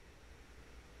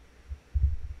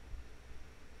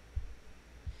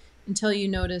until you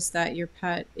notice that your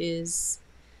pet is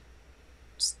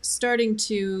starting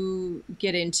to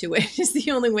get into it, is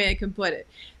the only way I can put it.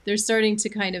 They're starting to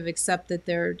kind of accept that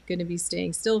they're going to be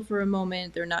staying still for a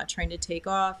moment. They're not trying to take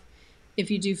off. If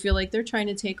you do feel like they're trying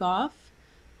to take off,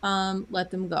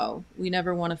 let them go. We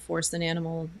never want to force an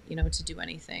animal, to do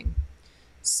anything.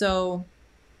 So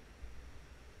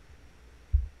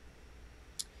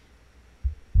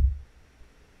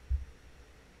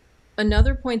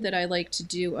another point that I like to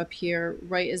do up here,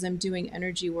 right as I'm doing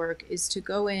energy work, is to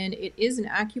go in. It is an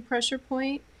acupressure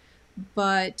point,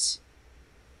 but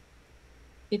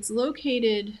it's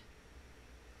located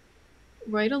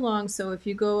right along. So if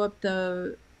you go up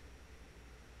the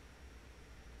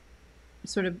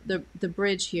sort of the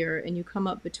bridge here and you come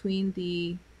up between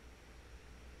the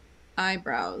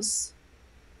eyebrows,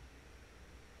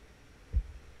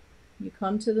 you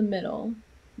come to the middle,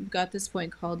 you've got this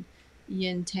point called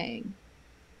yin tang.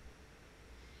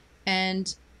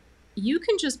 And you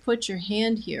can just put your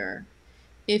hand here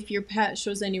if your pet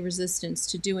shows any resistance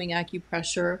to doing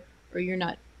acupressure, or you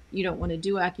don't want to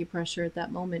do acupressure at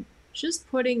that moment. Just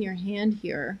putting your hand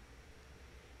here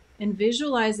and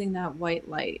visualizing that white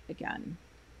light again.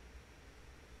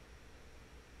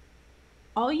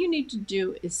 All you need to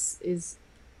do is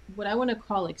what I want to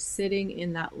call like sitting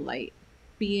in that light,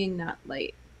 being that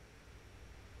light.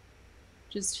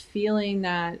 Just feeling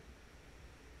that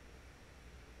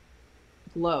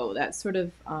glow, that sort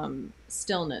of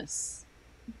stillness,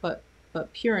 but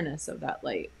pureness of that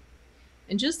light.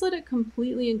 And just let it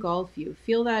completely engulf you.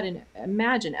 Feel that and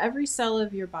imagine every cell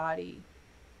of your body.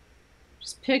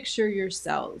 Just picture your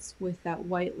cells with that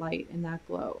white light and that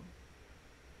glow.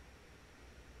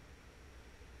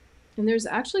 And there's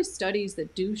actually studies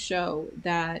that do show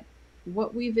that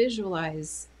what we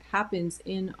visualize happens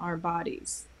in our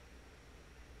bodies.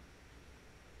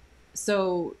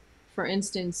 So, for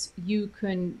instance, you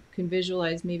can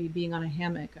visualize maybe being on a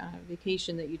hammock on a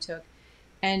vacation that you took,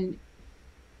 and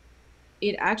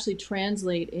it actually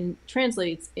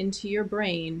translates into your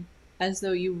brain as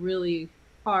though you really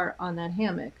are on that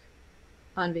hammock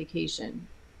on vacation.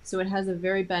 So it has a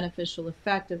very beneficial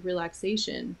effect of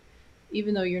relaxation,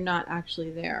 even though you're not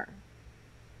actually there.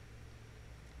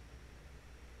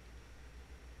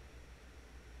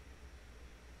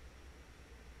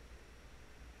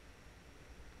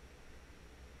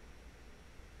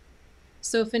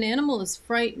 So if an animal is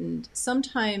frightened,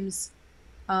 sometimes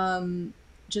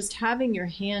just having your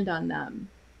hand on them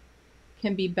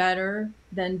can be better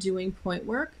than doing point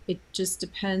work. It just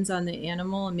depends on the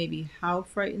animal and maybe how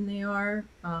frightened they are.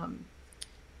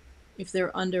 If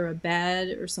they're under a bed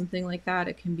or something like that,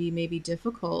 it can be maybe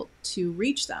difficult to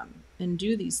reach them and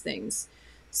do these things.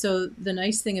 So the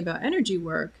nice thing about energy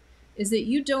work is that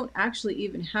you don't actually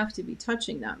even have to be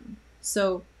touching them.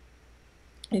 So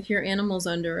if your animal's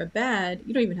under a bed,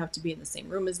 you don't even have to be in the same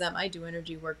room as them. I do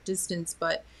energy work distance,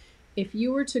 but if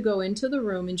you were to go into the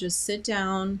room and just sit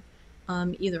down,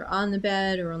 either on the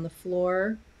bed or on the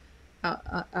floor,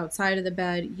 outside of the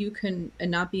bed,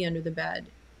 and not be under the bed,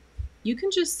 you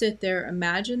can just sit there,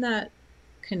 imagine that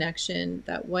connection,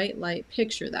 that white light,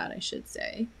 picture that, I should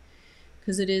say,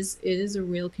 because it is a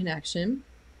real connection.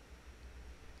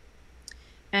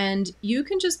 And you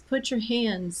can just put your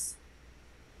hands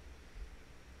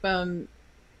under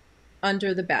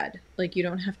the bed. Like, you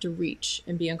don't have to reach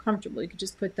and be uncomfortable. You could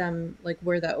just put them like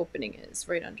where that opening is,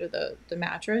 right under the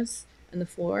mattress and the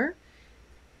floor.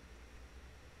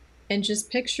 And just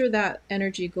picture that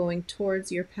energy going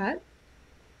towards your pet.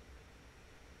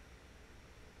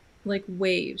 Like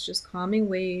waves, just calming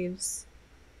waves.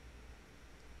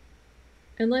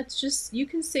 And you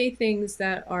can say things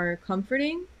that are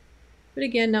comforting, but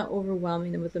again, not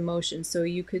overwhelming them with emotion. So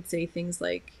you could say things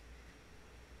like,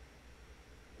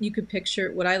 you could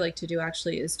picture, what I like to do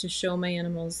actually is to show my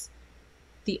animals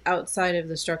the outside of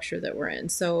the structure that we're in.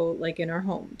 So like in our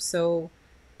home. So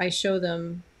I show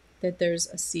them that there's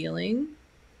a ceiling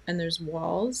and there's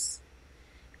walls,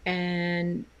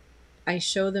 and I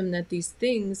show them that these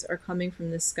things are coming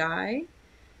from the sky.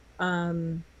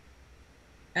 And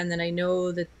then I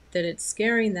know that it's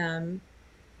scaring them,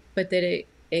 but that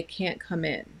it can't come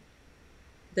in.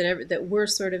 that we're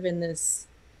sort of in this,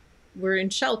 we're in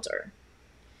shelter.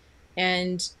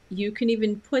 And you can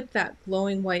even put that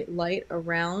glowing white light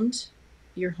around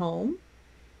your home.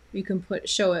 You can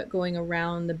show it going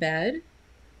around the bed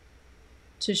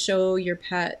to show your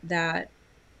pet that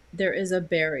there is a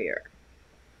barrier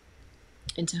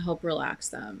and to help relax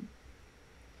them.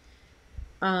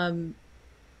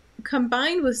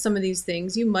 Combined with some of these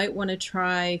things, you might want to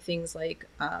try things like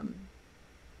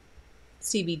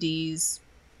CBDs.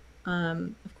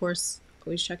 Of course,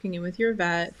 always checking in with your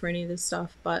vet for any of this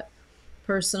stuff. But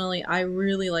personally, I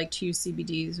really like to use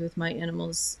CBDs with my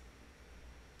animals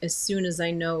as soon as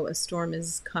I know a storm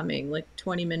is coming, like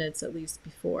 20 minutes at least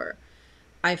before.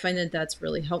 I find that that's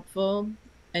really helpful.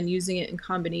 And using it in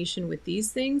combination with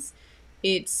these things,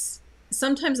 it's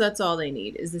sometimes that's all they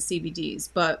need is the CBDs.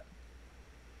 But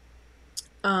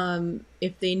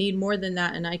if they need more than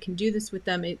that, and I can do this with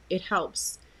them, it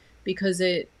helps because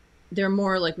they're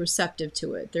more like receptive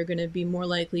to it. They're going to be more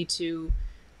likely to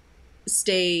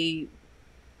stay.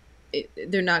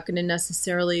 They're not going to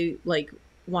necessarily like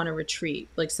want to retreat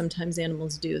like sometimes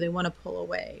animals do. They want to pull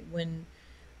away when,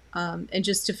 and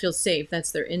just to feel safe.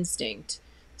 That's their instinct.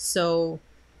 So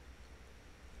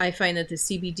I find that the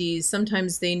CBDs,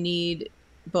 sometimes they need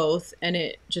both, and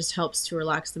it just helps to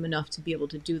relax them enough to be able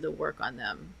to do the work on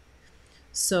them.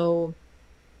 So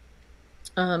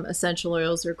essential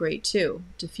oils are great too,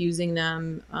 diffusing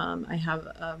them. I have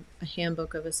a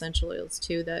handbook of essential oils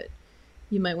too that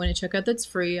you might want to check out. That's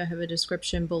free. I have a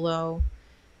description below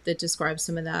that describes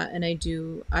some of that. And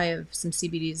I have some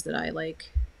CBDs that I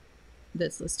like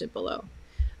that's listed below.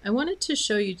 I wanted to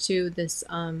show you too, this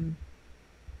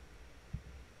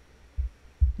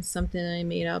is something I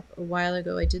made up a while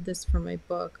ago. I did this for my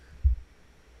book,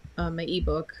 my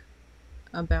ebook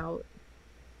about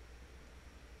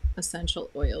essential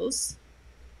oils,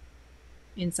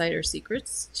 insider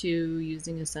secrets to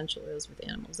using essential oils with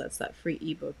animals. That's that free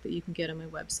ebook that you can get on my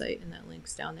website, and that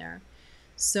link's down there.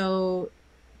 So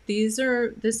this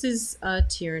is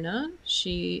Tierna.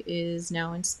 She is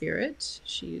now in spirit.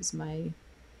 She's my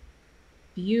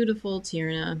beautiful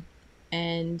Tierna.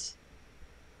 And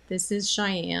this is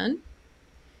Cheyenne.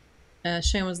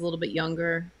 Cheyenne was a little bit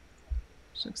younger.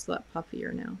 She looks a lot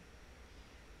puffier now.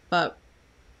 But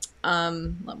a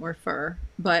lot more fur.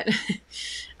 But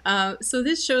so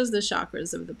this shows the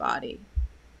chakras of the body.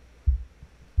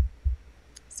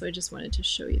 So I just wanted to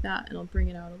show you that, and I'll bring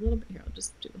it out a little bit here. I'll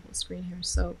just do the whole screen here.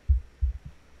 So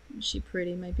is she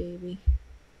pretty, my baby?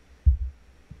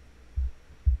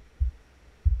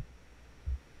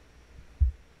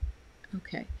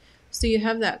 Okay, so you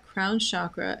have that crown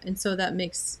chakra, and so that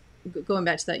makes, going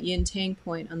back to that yin tang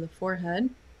point on the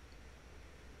forehead.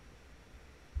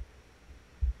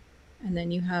 And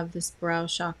then you have this brow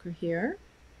chakra here.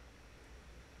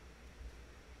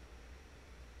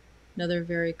 Another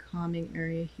very calming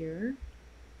area here.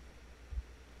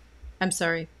 I'm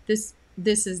sorry, this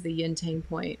is the yin tang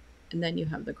point, and then you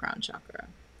have the crown chakra.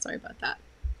 Sorry about that.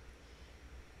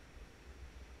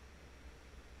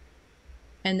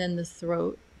 And then the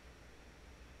throat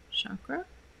chakra,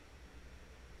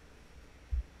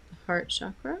 the heart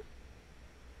chakra,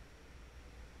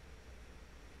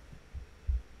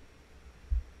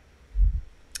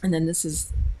 and then this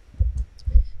is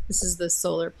the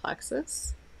solar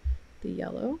plexus, the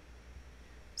yellow.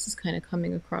 This is kind of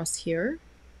coming across here,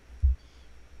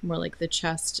 more like the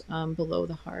chest below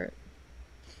the heart.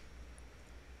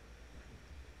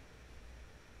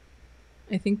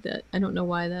 I think that, I don't know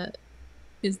why that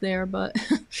is there, but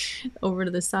over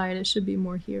to the side, it should be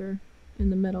more here in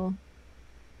the middle.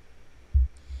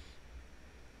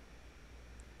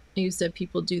 I used to have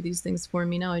people do these things for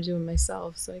me. Now I do them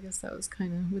myself. So I guess that was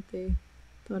kind of what they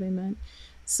thought I meant.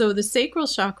 So the sacral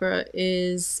chakra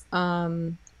is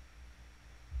the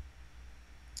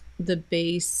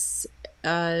base.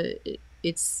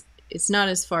 It's not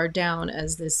as far down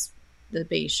as the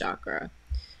base chakra.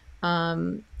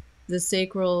 The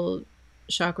sacral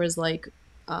chakra is like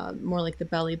more like the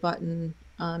belly button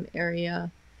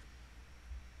area,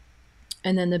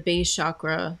 and then the base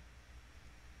chakra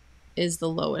is the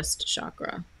lowest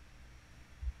chakra.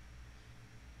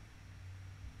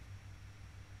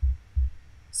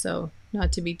 So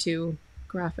not to be too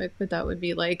graphic, but that would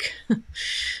be like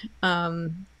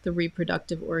the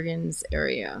reproductive organs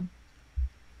area.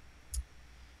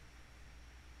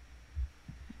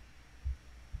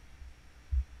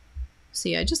 So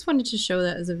yeah, I just wanted to show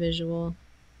that as a visual.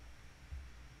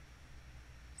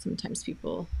 Sometimes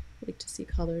people like to see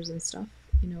colors and stuff.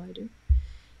 You know I do.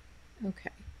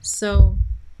 Okay, so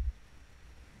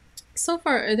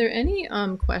far, are there any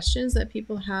questions that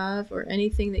people have, or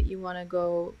anything that you want to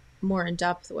go more in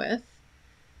depth with.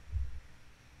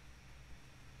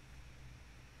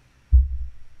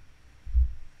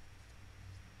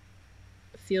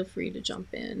 Feel free to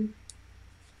jump in.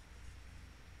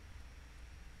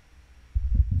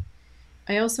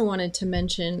 I also wanted to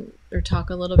mention or talk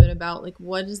a little bit about like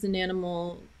what is an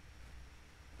animal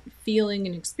feeling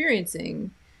and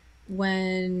experiencing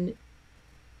when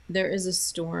there is a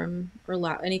storm or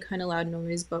any kind of loud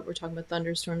noise, but we're talking about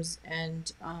thunderstorms.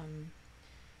 And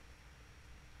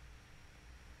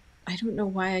I don't know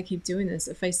why I keep doing this.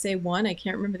 If I say one, I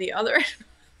can't remember the other.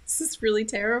 This is really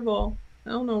terrible. I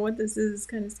don't know what this is. It's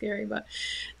kind of scary, but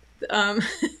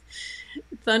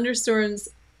thunderstorms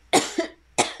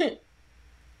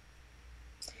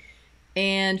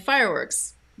and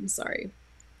fireworks. I'm sorry.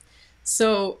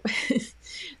 So,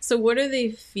 so what are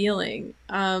they feeling?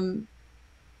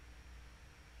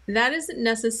 That isn't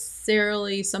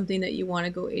necessarily something that you want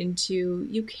to go into.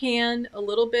 You can a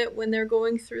little bit when they're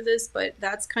going through this, but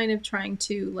that's kind of trying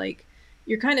to like,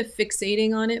 you're kind of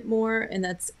fixating on it more, and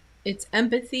it's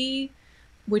empathy,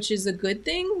 which is a good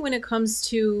thing when it comes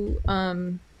to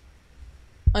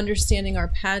understanding our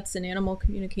pets and animal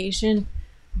communication,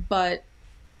 but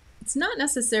it's not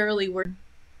necessarily where,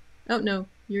 oh no,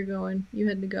 you're going, you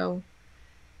had to go.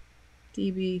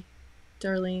 DB,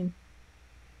 Darlene.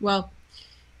 Well,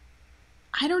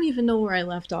 I don't even know where I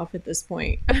left off at this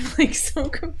point. I'm like so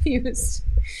confused.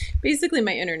 Basically,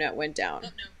 my internet went down,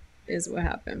 is what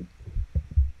happened.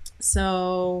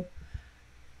 So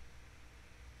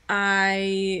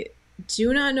I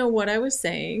do not know what I was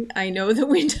saying. I know that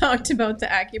we talked about the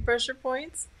acupressure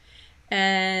points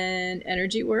and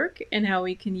energy work and how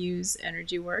we can use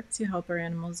energy work to help our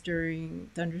animals during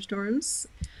thunderstorms.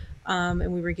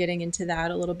 And we were getting into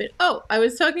that a little bit. Oh, I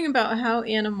was talking about how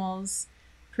animals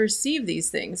perceive these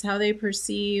things, how they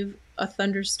perceive a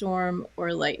thunderstorm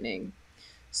or lightning.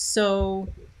 So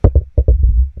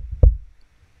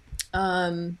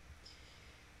when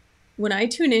I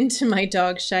tune into my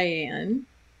dog Cheyenne,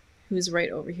 who's right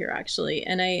over here actually,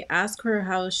 and I ask her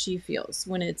how she feels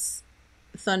when it's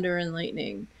thunder and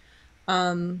lightning,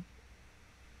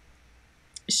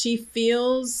 she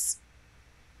feels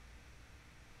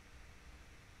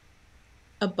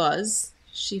a buzz.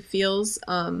 She feels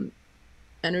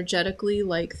energetically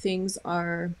like things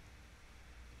are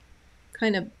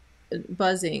kind of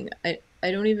buzzing. I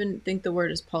don't even think the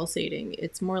word is pulsating.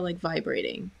 It's more like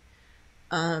vibrating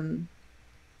in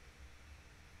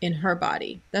her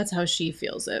body. That's how she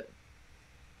feels it.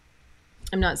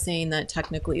 I'm not saying that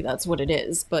technically that's what it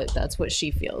is, but that's what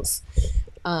she feels.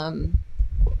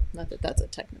 Not that that's a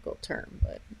technical term,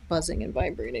 but buzzing and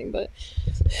vibrating, but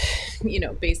you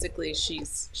know, basically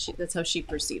that's how she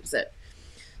perceives it.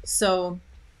 So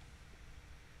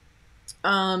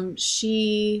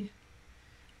she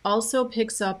also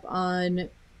picks up on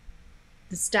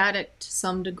the static to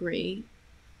some degree.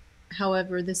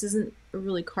 However, this isn't a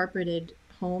really carpeted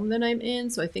home that I'm in,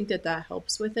 so I think that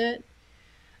helps with it.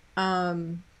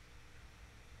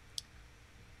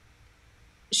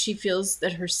 She feels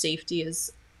that her safety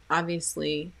is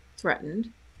obviously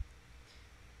threatened.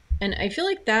 And I feel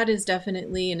like that is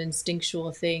definitely an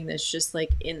instinctual thing that's just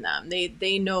like in them.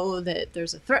 They know that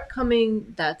there's a threat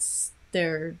coming. That's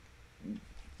their,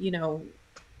 you know,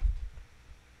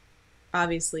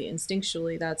 obviously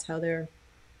instinctually that's how they're,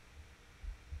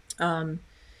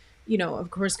 you know,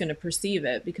 of course going to perceive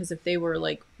it, because if they were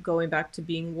like going back to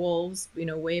being wolves, you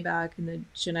know, way back in the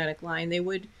genetic line, they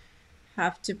would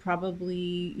have to probably,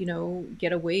 you know,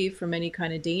 get away from any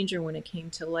kind of danger when it came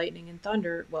to lightning and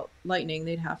thunder. Well, lightning,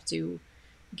 they'd have to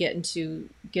get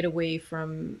away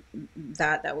from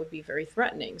that. That would be very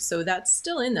threatening. So that's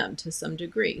still in them to some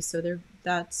degree. So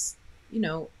that's, you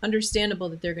know, understandable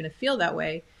that they're going to feel that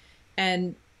way.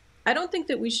 And I don't think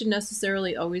that we should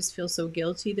necessarily always feel so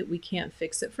guilty that we can't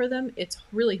fix it for them. It's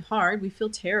really hard. We feel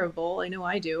terrible. I know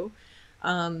I do.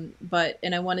 And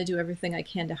I want to do everything I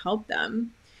can to help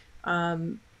them.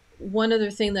 One other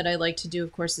thing that I like to do,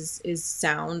 of course, is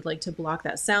sound, like to block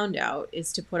that sound out,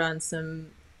 is to put on some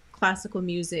classical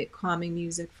music, calming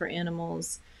music for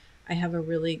animals. I have a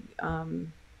really, a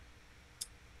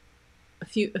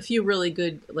few really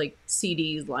good like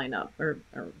CDs lined up or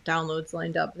downloads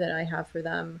lined up that I have for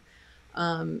them.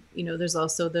 You know, there's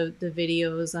also the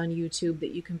videos on YouTube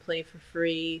that you can play for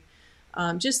free.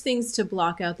 Just things to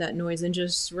block out that noise and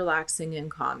just relaxing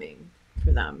and calming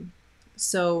for them.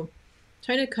 So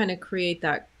trying to kind of create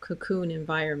that cocoon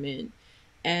environment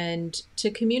and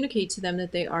to communicate to them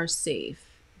that they are safe,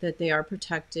 that they are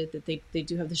protected, that they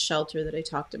do have the shelter that I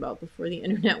talked about before the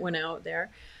internet went out there.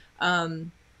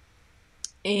 And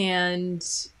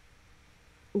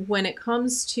when it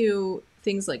comes to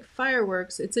things like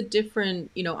fireworks, it's a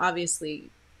different, you know, obviously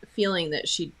feeling that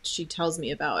she tells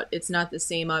me about. It's not the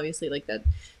same, obviously, like that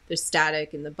the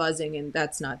static and the buzzing, and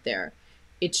that's not there.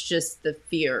 It's just the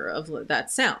fear of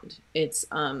that sound. It's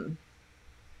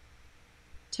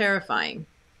terrifying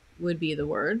would be the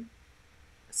word,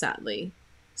 sadly.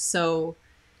 So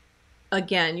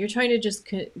again, you're trying to just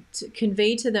to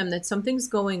convey to them that something's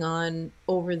going on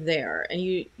over there, and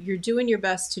you're doing your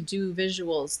best to do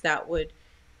visuals that would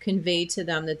convey to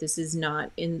them that this is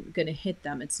not going to hit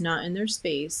them. It's not in their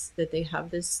space, that they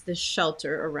have this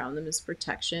shelter around them, this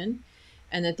protection,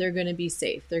 and that they're going to be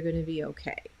safe. They're going to be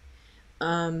okay.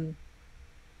 Now,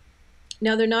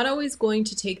 they're not always going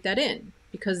to take that in,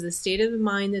 because the state of the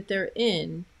mind that they're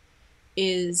in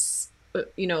is,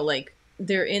 you know, like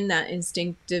they're in that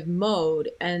instinctive mode,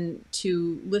 and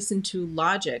to listen to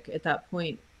logic at that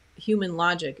point, human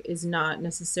logic, is not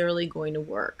necessarily going to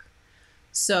work.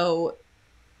 So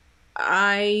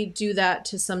I do that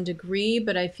to some degree,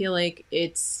 but I feel like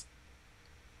it's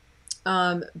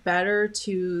better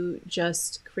to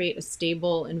just create a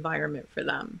stable environment for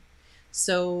them.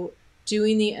 So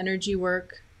doing the energy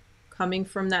work, coming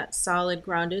from that solid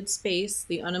grounded space,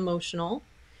 the unemotional,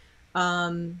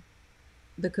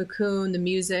 the cocoon, the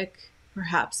music,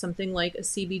 perhaps something like a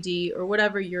CBD or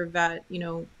whatever your vet, you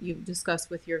know, you discuss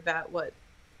with your vet,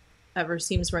 whatever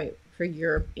seems right for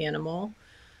your animal.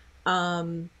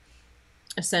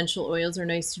 Essential oils are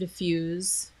nice to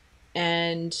diffuse,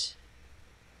 and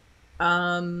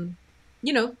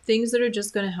you know, things that are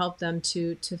just going to help them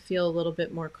to feel a little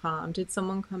bit more calm. Did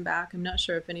someone come back? I'm not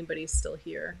sure if anybody's still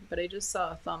here, but I just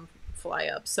saw a thumb fly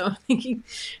up, so I'm thinking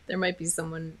there might be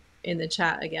someone in the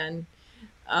chat again.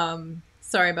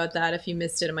 Sorry about that if you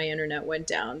missed it and my internet went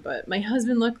down, but my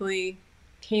husband luckily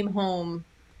came home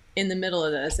in the middle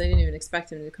of this. I didn't even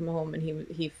expect him to come home, and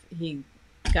he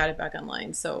got it back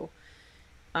online. So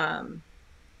my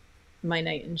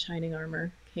knight in shining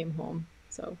armor came home.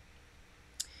 So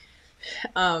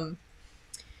other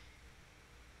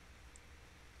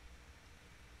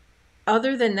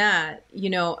than that, you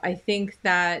know, I think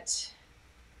that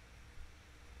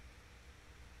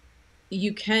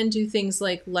you can do things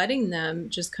like letting them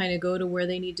just kind of go to where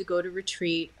they need to go to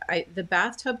retreat. The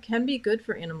bathtub can be good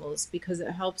for animals because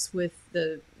it helps with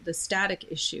the static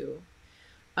issue.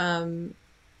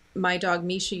 My dog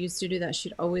Misha used to do that.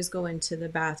 She'd always go into the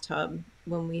bathtub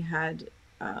when we had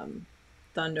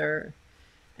thunder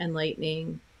and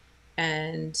lightning.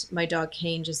 And my dog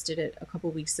Kane just did it a couple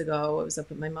weeks ago. I was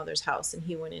up at my mother's house, and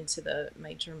he went into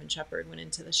my German Shepherd went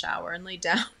into the shower and laid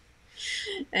down.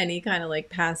 And he kind of like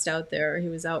passed out there. He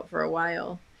was out for a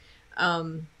while.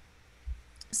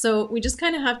 So we just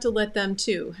kind of have to let them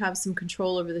too have some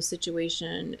control over the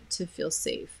situation to feel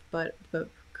safe, but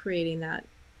creating that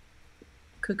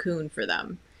cocoon for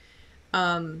them.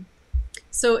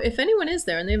 So if anyone is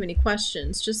there and they have any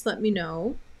questions, just let me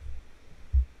know.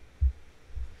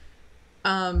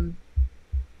 I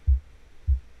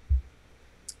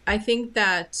think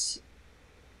that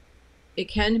it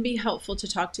can be helpful to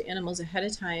talk to animals ahead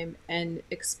of time and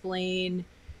explain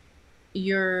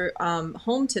your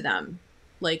home to them,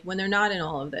 like when they're not in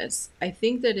all of this. I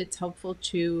think that it's helpful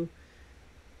to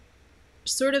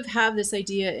sort of have this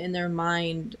idea in their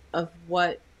mind of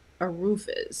what a roof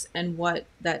is and what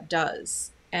that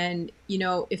does. And, you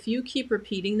know, if you keep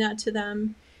repeating that to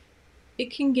them, it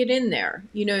can get in there.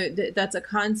 You know, that's a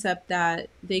concept that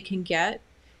they can get.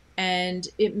 And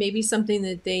it may be something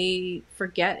that they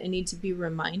forget and need to be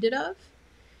reminded of,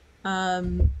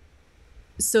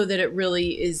 so that it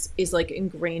really is like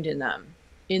ingrained in them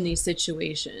in these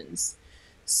situations.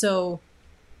 So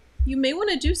you may want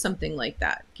to do something like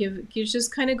that. You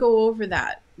just kind of go over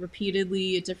that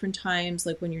repeatedly at different times,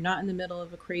 like when you're not in the middle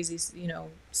of a crazy, you know,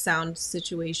 sound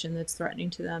situation that's threatening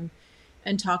to them,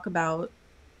 and talk about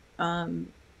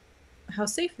how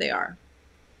safe they are.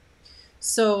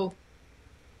 So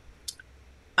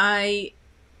I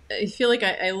feel like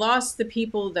I lost the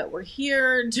people that were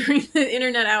here during the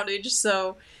internet outage.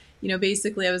 So, you know,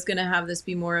 basically I was going to have this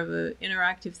be more of an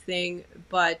interactive thing,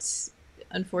 but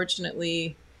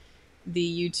unfortunately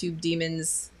the YouTube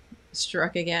demons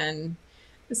struck again.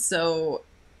 So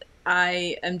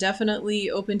I am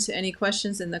definitely open to any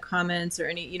questions in the comments, or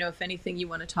any, you know, if anything you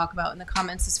want to talk about in the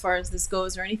comments as far as this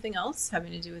goes, or anything else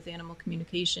having to do with animal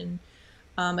communication.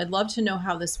 I'd love to know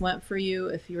how this went for you,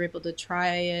 if you were able to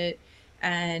try it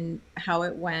and how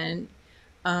it went.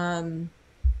 You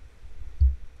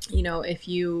know, if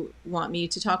you want me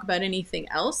to talk about anything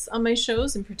else on my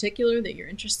shows in particular, that you're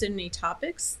interested in any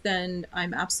topics, then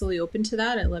I'm absolutely open to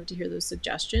that. I'd love to hear those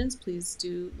suggestions. Please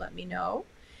do let me know.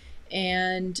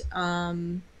 And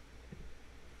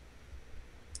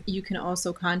You can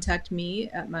also contact me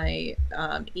at my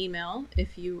email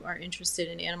if you are interested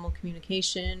in animal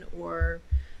communication or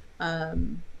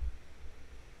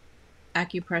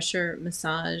acupressure,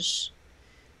 massage,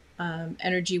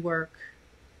 energy work,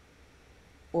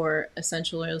 or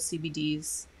essential oil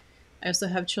CBDs. I also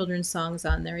have children's songs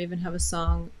on there. I even have a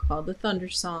song called the Thunder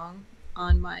Song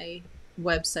on my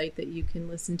website that you can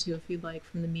listen to if you'd like,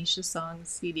 from the Misha Songs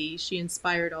CD. She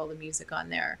inspired all the music on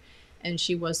there, and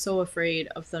she was so afraid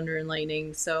of thunder and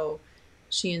lightning, so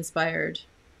she inspired,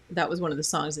 that was one of the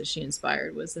songs that she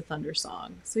inspired, was the Thunder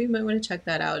Song. So you might want to check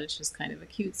that out. It's just kind of a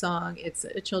cute song. It's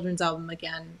a children's album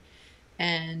again,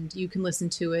 and you can listen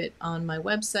to it on my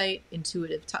website,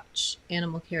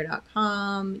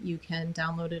 intuitivetouchanimalcare.com. You can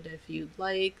download it if you'd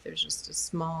like. There's just a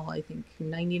small, I think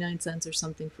 99 cents or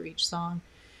something for each song.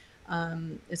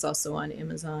 It's also on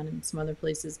Amazon and some other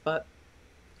places, but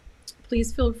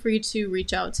please feel free to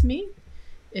reach out to me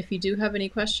if you do have any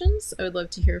questions. I would love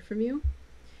to hear from you.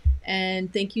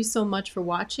 And thank you so much for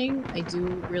watching. I do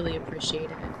really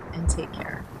appreciate it, and take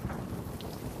care.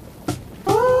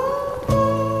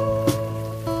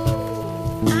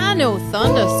 I know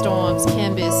thunderstorms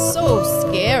can be so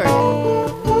scary,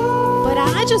 but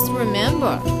I just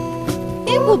remember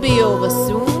it will be over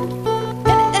soon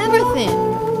and everything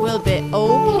will be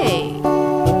okay.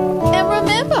 And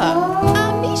remember,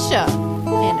 I'm Misha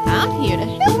and I'm here to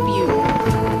help you.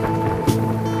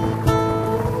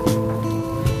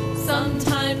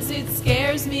 Sometimes it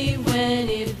scares me when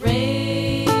it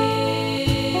rains.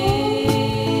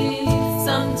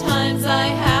 Sometimes I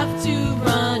have to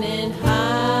run and hide.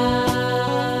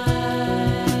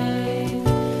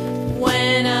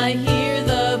 When I hear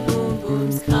the boom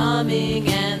booms coming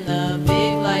and the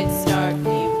big lights start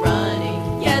me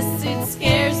running. Yes, it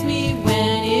scares me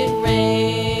when it rains.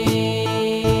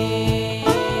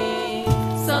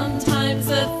 Sometimes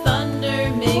the thunder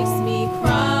makes me cry.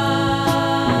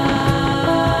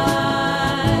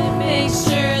 Make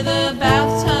sure the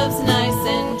bathtub's nice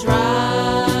and dry.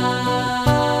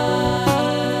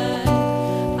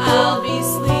 I'll be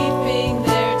sleeping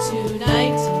there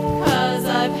tonight, 'cause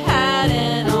I've had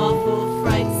an awful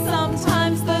fright.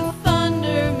 Sometimes the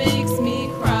thunder makes me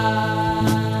cry.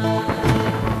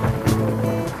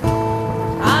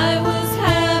 I was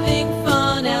having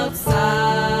fun outside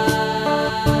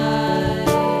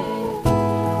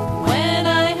when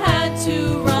I had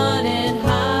to run and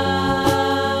hide.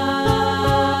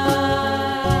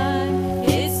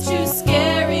 It's too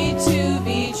scary to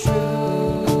be true.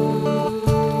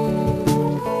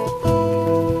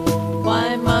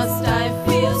 Why must I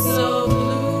feel so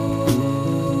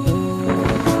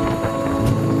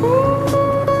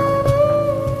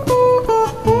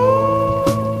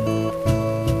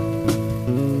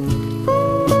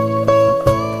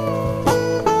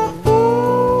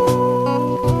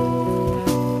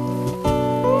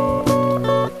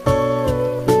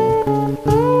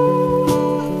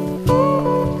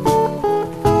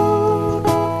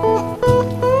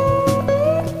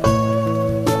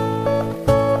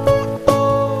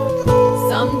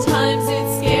Sometimes